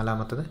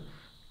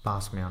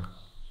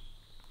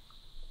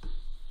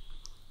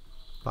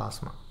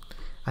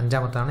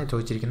 5ാമത്താണ്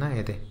ചോദിച്ചിരിക്കുന്ന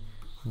ഏത്?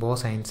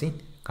 ബോസ്-ഐൻസ്റ്റീൻ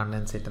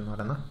കണ്ടൻസേറ്റ് എന്ന്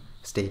പറയുന്ന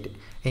സ്റ്റേറ്റ്.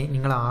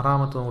 നിങ്ങൾ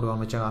 6ാമത്തതും കൂടി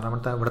ഓർമ്മിച്ചാൽ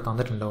 6ാമത്തെ ഇവിടെ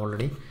തന്നിട്ടുണ്ട്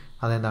ഓൾറെഡി.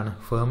 അതെന്താണ്?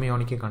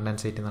 ഫെർമിയോണിക്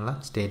കണ്ടൻസേറ്റ് എന്നുള്ള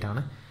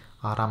സ്റ്റേറ്റാണ്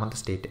 6ാമത്തെ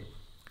state.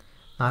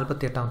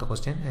 48ാമത്തെ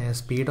question.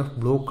 Speed of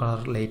blue colour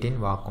light in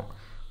vacuum.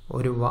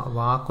 ഒരു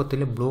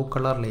വാക്വത്തിൽ ബ്ലൂ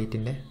കളർ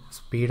ലൈറ്റിൻ്റെ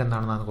സ്പീഡ്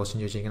എന്താണെന്നാണ് ക്വസ്റ്റ്യൻ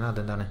ചോദിച്ചിരിക്കുന്നത്.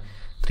 അതെന്താണ്?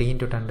 3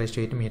 ×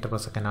 10⁸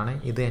 m/s ആണ്.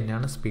 ഇത്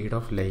തന്നെയാണ് സ്പീഡ്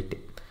ഓഫ് ലൈറ്റ്.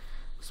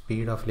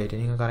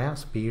 നിങ്ങൾക്കറിയാം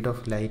സ്പീഡ്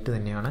ഓഫ് ലൈറ്റ്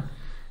തന്നെയാണ്.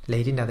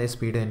 ലൈറ്റിൻ്റെ അതേ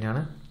സ്പീഡ്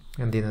തന്നെയാണ്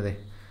എന്ത് ചെയ്യുന്നത്?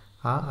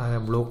 ആ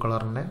ബ്ലൂ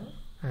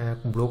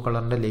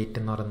കളറിൻ്റെ ലൈറ്റ്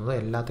എന്ന് പറയുന്നത്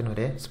എല്ലാത്തിനും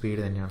ഒരേ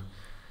സ്പീഡ് തന്നെയാണ്.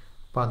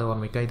 അപ്പോൾ അത്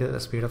ഓർമ്മിക്കുക. ഇത്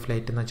സ്പീഡ് ഓഫ്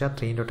ലൈറ്റ് എന്ന് വെച്ചാൽ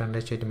 3 × 10⁸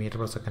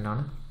 m/s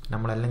ആണ്.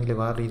 നമ്മളല്ലെങ്കിൽ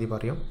വേറെ രീതി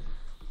പറയും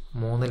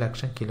 3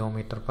 ലക്ഷം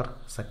km/s.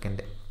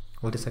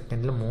 ഒരു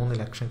സെക്കൻഡിൽ 3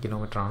 ലക്ഷം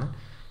കിലോമീറ്ററാണ്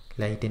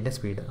ലൈറ്റിൻ്റെ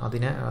സ്പീഡ്.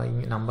 അതിനെ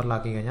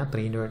നമ്പറിലാക്കി കഴിഞ്ഞാൽ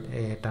 3 ×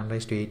 10⁸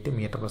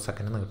 m/s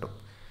എന്ന് കിട്ടും.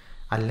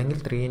 അല്ലെങ്കിൽ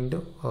 3 ×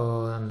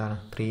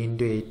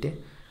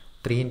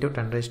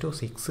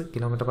 10⁶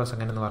 km/s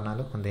എന്ന്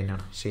പറഞ്ഞാലും എന്ത്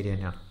തന്നെയാണ്? ശരി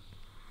തന്നെയാണ്.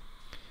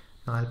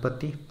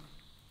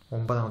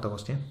 49ാമത്തെ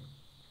ക്വസ്റ്റ്യൻ.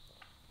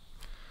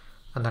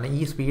 എന്താണ്?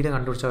 ഈ സ്പീഡ്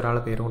കണ്ടുപിടിച്ച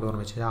ഒരാളെ പേരും കൂടി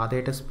ഓർമ്മിച്ചത്.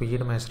 ആദ്യമായിട്ട്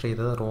സ്പീഡ് മെഷർ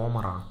ചെയ്തത്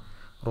റോമറാണ്.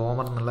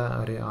 റോമർ എന്നുള്ള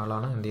ഒരു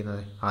ആളാണ് എന്ത്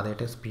ചെയ്യുന്നത്?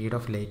 ആദ്യമായിട്ട് സ്പീഡ്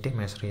ഓഫ് ലൈറ്റ്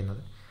മെഷർ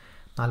ചെയ്യുന്നത്.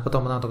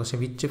 49ാമത്തെ question.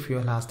 Which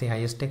fuel has the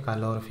highest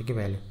calorific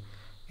value?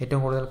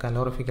 ഏറ്റവും കൂടുതൽ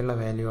കലോറിഫിക്കുള്ള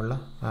വാല്യൂ ഉള്ള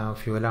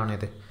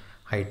ഫ്യൂവലാണിത്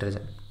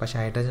ഹൈഡ്രജൻ. പക്ഷേ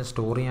ഹൈഡ്രജൻ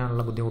സ്റ്റോർ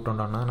ചെയ്യാനുള്ള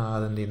ബുദ്ധിമുട്ടുകൊണ്ടാണ്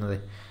അതെന്ത് ചെയ്യുന്നത്?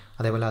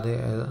 അതേപോലെ അത്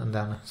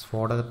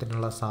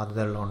സ്ഫോടനത്തിനുള്ള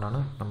സാധ്യത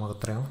ഉള്ളതുകൊണ്ടാണ് നമുക്ക്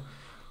ഇത്രയും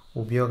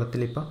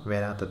ഉപയോഗത്തിൽ ഇപ്പോൾ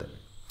വരാത്തത്.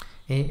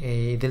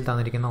 ഇതിൽ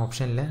തന്നിരിക്കുന്ന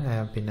ഓപ്ഷനിൽ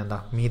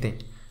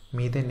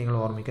മീഥേൻ നിങ്ങൾ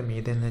ഓർമ്മിക്കുക.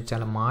 മീഥേൻ എന്ന്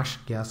വെച്ചാൽ മാഷ്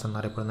ഗ്യാസ്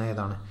എന്നറിയപ്പെടുന്നത്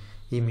ഏതാണ്?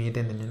 ഈ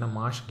മീഥേൻ തന്നെയാണ്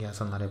മാഷ് ഗ്യാസ്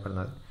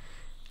എന്നറിയപ്പെടുന്നത്.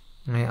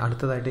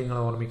 അടുത്തതായിട്ട് നിങ്ങൾ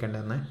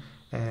ഓർമ്മിക്കേണ്ടതെന്ന്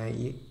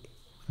ഈ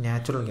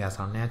നാച്ചുറൽ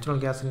ഗ്യാസാണ്. നാച്ചുറൽ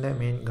ഗ്യാസിൻ്റെ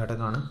മെയിൻ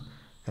ഘടകമാണ്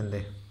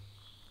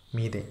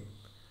മീഥേൻ.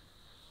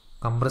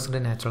 കംപ്രസ്ഡ്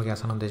നാച്ചുറൽ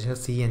ഗ്യാസാണ് ഉദ്ദേശിച്ചത്.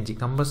 CNG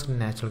കംപ്രസ്ഡ്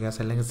നാച്ചുറൽ ഗ്യാസ്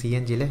അല്ലെങ്കിൽ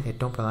CNGയിലെ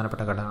ഏറ്റവും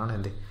പ്രധാനപ്പെട്ട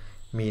ഘടകമാണ്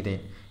മീഥേൻ.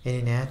 ഇനി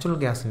നാച്ചുറൽ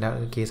ഗ്യാസിൻ്റെ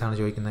കേസാണ്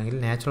ചോദിക്കുന്നതെങ്കിൽ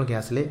നാച്ചുറൽ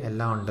ഗ്യാസിൽ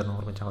എല്ലാം ഉണ്ടെന്ന്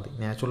ഓർമ്മിച്ചാൽ മതി.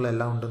 നാച്ചുറൽ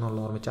എല്ലാം ഉണ്ടെന്നുള്ള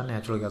ഓർമ്മിച്ചാൽ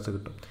നാച്ചുറൽ ഗ്യാസ്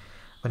കിട്ടും.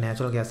 അപ്പോൾ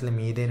നാച്ചുറൽ ഗ്യാസിൽ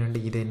മീഥേൻ ഉണ്ട്,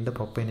 ഈഥേൻ ഉണ്ട്,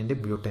 പ്രൊപ്പൈൻ ഉണ്ട്,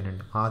 ബ്യൂട്ടൻ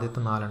ഉണ്ട്.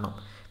 ആദ്യത്തെ 4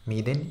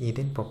 മീഥേൻ,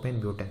 ഈഥേൻ, പ്രൊപ്പൈൻ,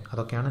 ബ്യൂട്ടൻ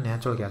അതൊക്കെയാണ്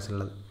നാച്ചുറൽ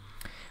ഗ്യാസിലുള്ളത്.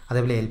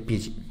 അതേപോലെ L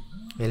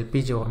P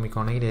G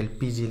ഓർമ്മിക്കുകയാണെങ്കിൽ L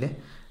P ജിയിലെ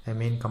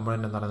main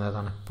component എന്ന് പറയുന്നത്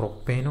ഏതാണ്?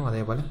 പ്രൊപ്പേനും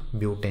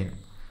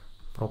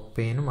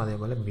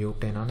അതേപോലെ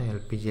ബ്യൂട്ടേനാണ് L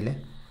P ജിയിലെ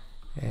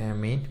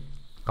main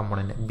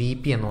component. B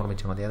P എന്ന്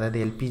ഓർമ്മിച്ചാൽ മതി. അതായത്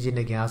L P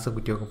ജിൻ്റെ gas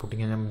കുറ്റിയൊക്കെ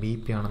പൊട്ടിക്കഴിഞ്ഞാൽ B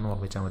P ആണെന്ന്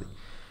ഓർമ്മിച്ചാൽ മതി.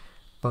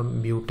 അപ്പം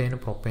ബ്യൂട്ടേനും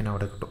പ്രൊപ്പേനും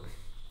അവിടെ കിട്ടും.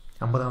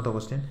 50ാമത്തെ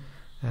ക്വസ്റ്റ്യൻ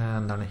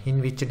എന്താണ്? In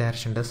which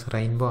direction does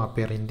rainbow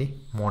appear in the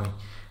morning?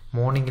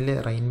 മോർണിംഗിൽ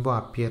റെയിൻബോ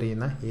അപ്പിയർ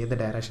ചെയ്യുന്ന ഏത്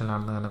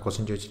ഡയറക്ഷനിലാണെന്ന്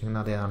ക്വസ്റ്റ്യൻ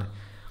ചോദിച്ചിരിക്കുന്നത്. അതേതാണ്?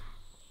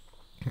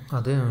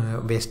 അത്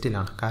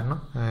വെസ്റ്റിലാണ്. കാരണം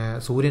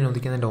സൂര്യൻ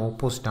ഉദിക്കുന്നതിൻ്റെ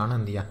ഓപ്പോസിറ്റാണ്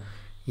എന്ത് ചെയ്യുക?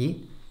 ഈ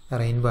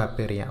റെയിൻബോ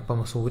അപ്പിയർ ചെയ്യുക. അപ്പം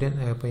സൂര്യൻ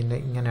ഇപ്പോൾ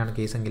ഇങ്ങനെയാണ്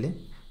കേസെങ്കിൽ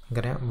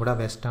ഇങ്ങനെ ഇവിടെ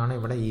വെസ്റ്റാണ്,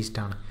 ഇവിടെ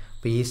ഈസ്റ്റാണ്.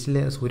 അപ്പോൾ ഈസ്റ്റിൽ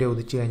സൂര്യൻ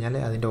ഉദിച്ചു കഴിഞ്ഞാൽ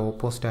അതിൻ്റെ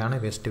ഓപ്പോസിറ്റാണ്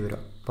വെസ്റ്റ് വരിക.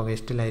 അപ്പോൾ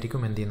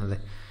വെസ്റ്റിലായിരിക്കും എന്ത് ചെയ്യുന്നത്?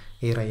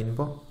 ഈ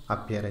റെയിൻബോ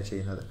അപ്പിയർ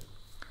ചെയ്യുന്നത്.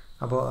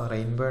 അപ്പോൾ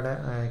റെയിൻബോയുടെ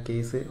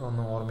കേസ്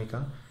ഒന്ന്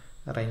ഓർമ്മിക്കാം.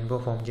 റെയിൻബോ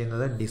ഫോം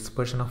ചെയ്യുന്നത്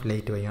ഡിസ്പേർഷൻ ഓഫ്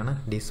ലൈറ്റ് വഴിയാണ്.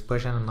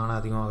 ഡിസ്പേർഷൻ എന്നാണ്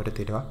അധികം അവർ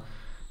തരിക.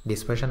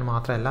 ഡിസ്പേർഷൻ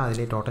മാത്രമല്ല, അതിൽ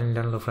ടോട്ടൽ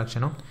ഇൻറ്റേർണൽ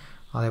റിഫ്ലക്ഷനും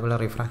അതേപോലെ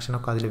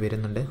റിഫ്രാക്ഷനൊക്കെ അതിൽ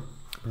വരുന്നുണ്ട്.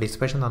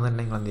 ഡിസ്പേർഷൻ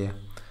തന്നിട്ടുണ്ടെങ്കിൽ എന്ത് ചെയ്യുക?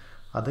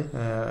 അത്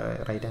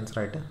റൈറ്റ്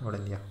ആൻസറായിട്ട് ഇവിടെ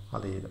എന്ത് ചെയ്യുക?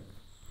 അത് ചെയ്തു.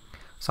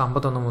 സോ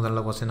 51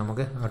 മുതലുള്ള ക്വസ്റ്റ്യൻ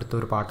നമുക്ക്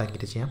അടുത്തൊരു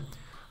പാർട്ടാക്കിയിട്ട് ചെയ്യാം.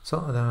 So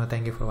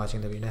thank you for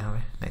watching the video.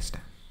 Have A nice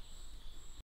day.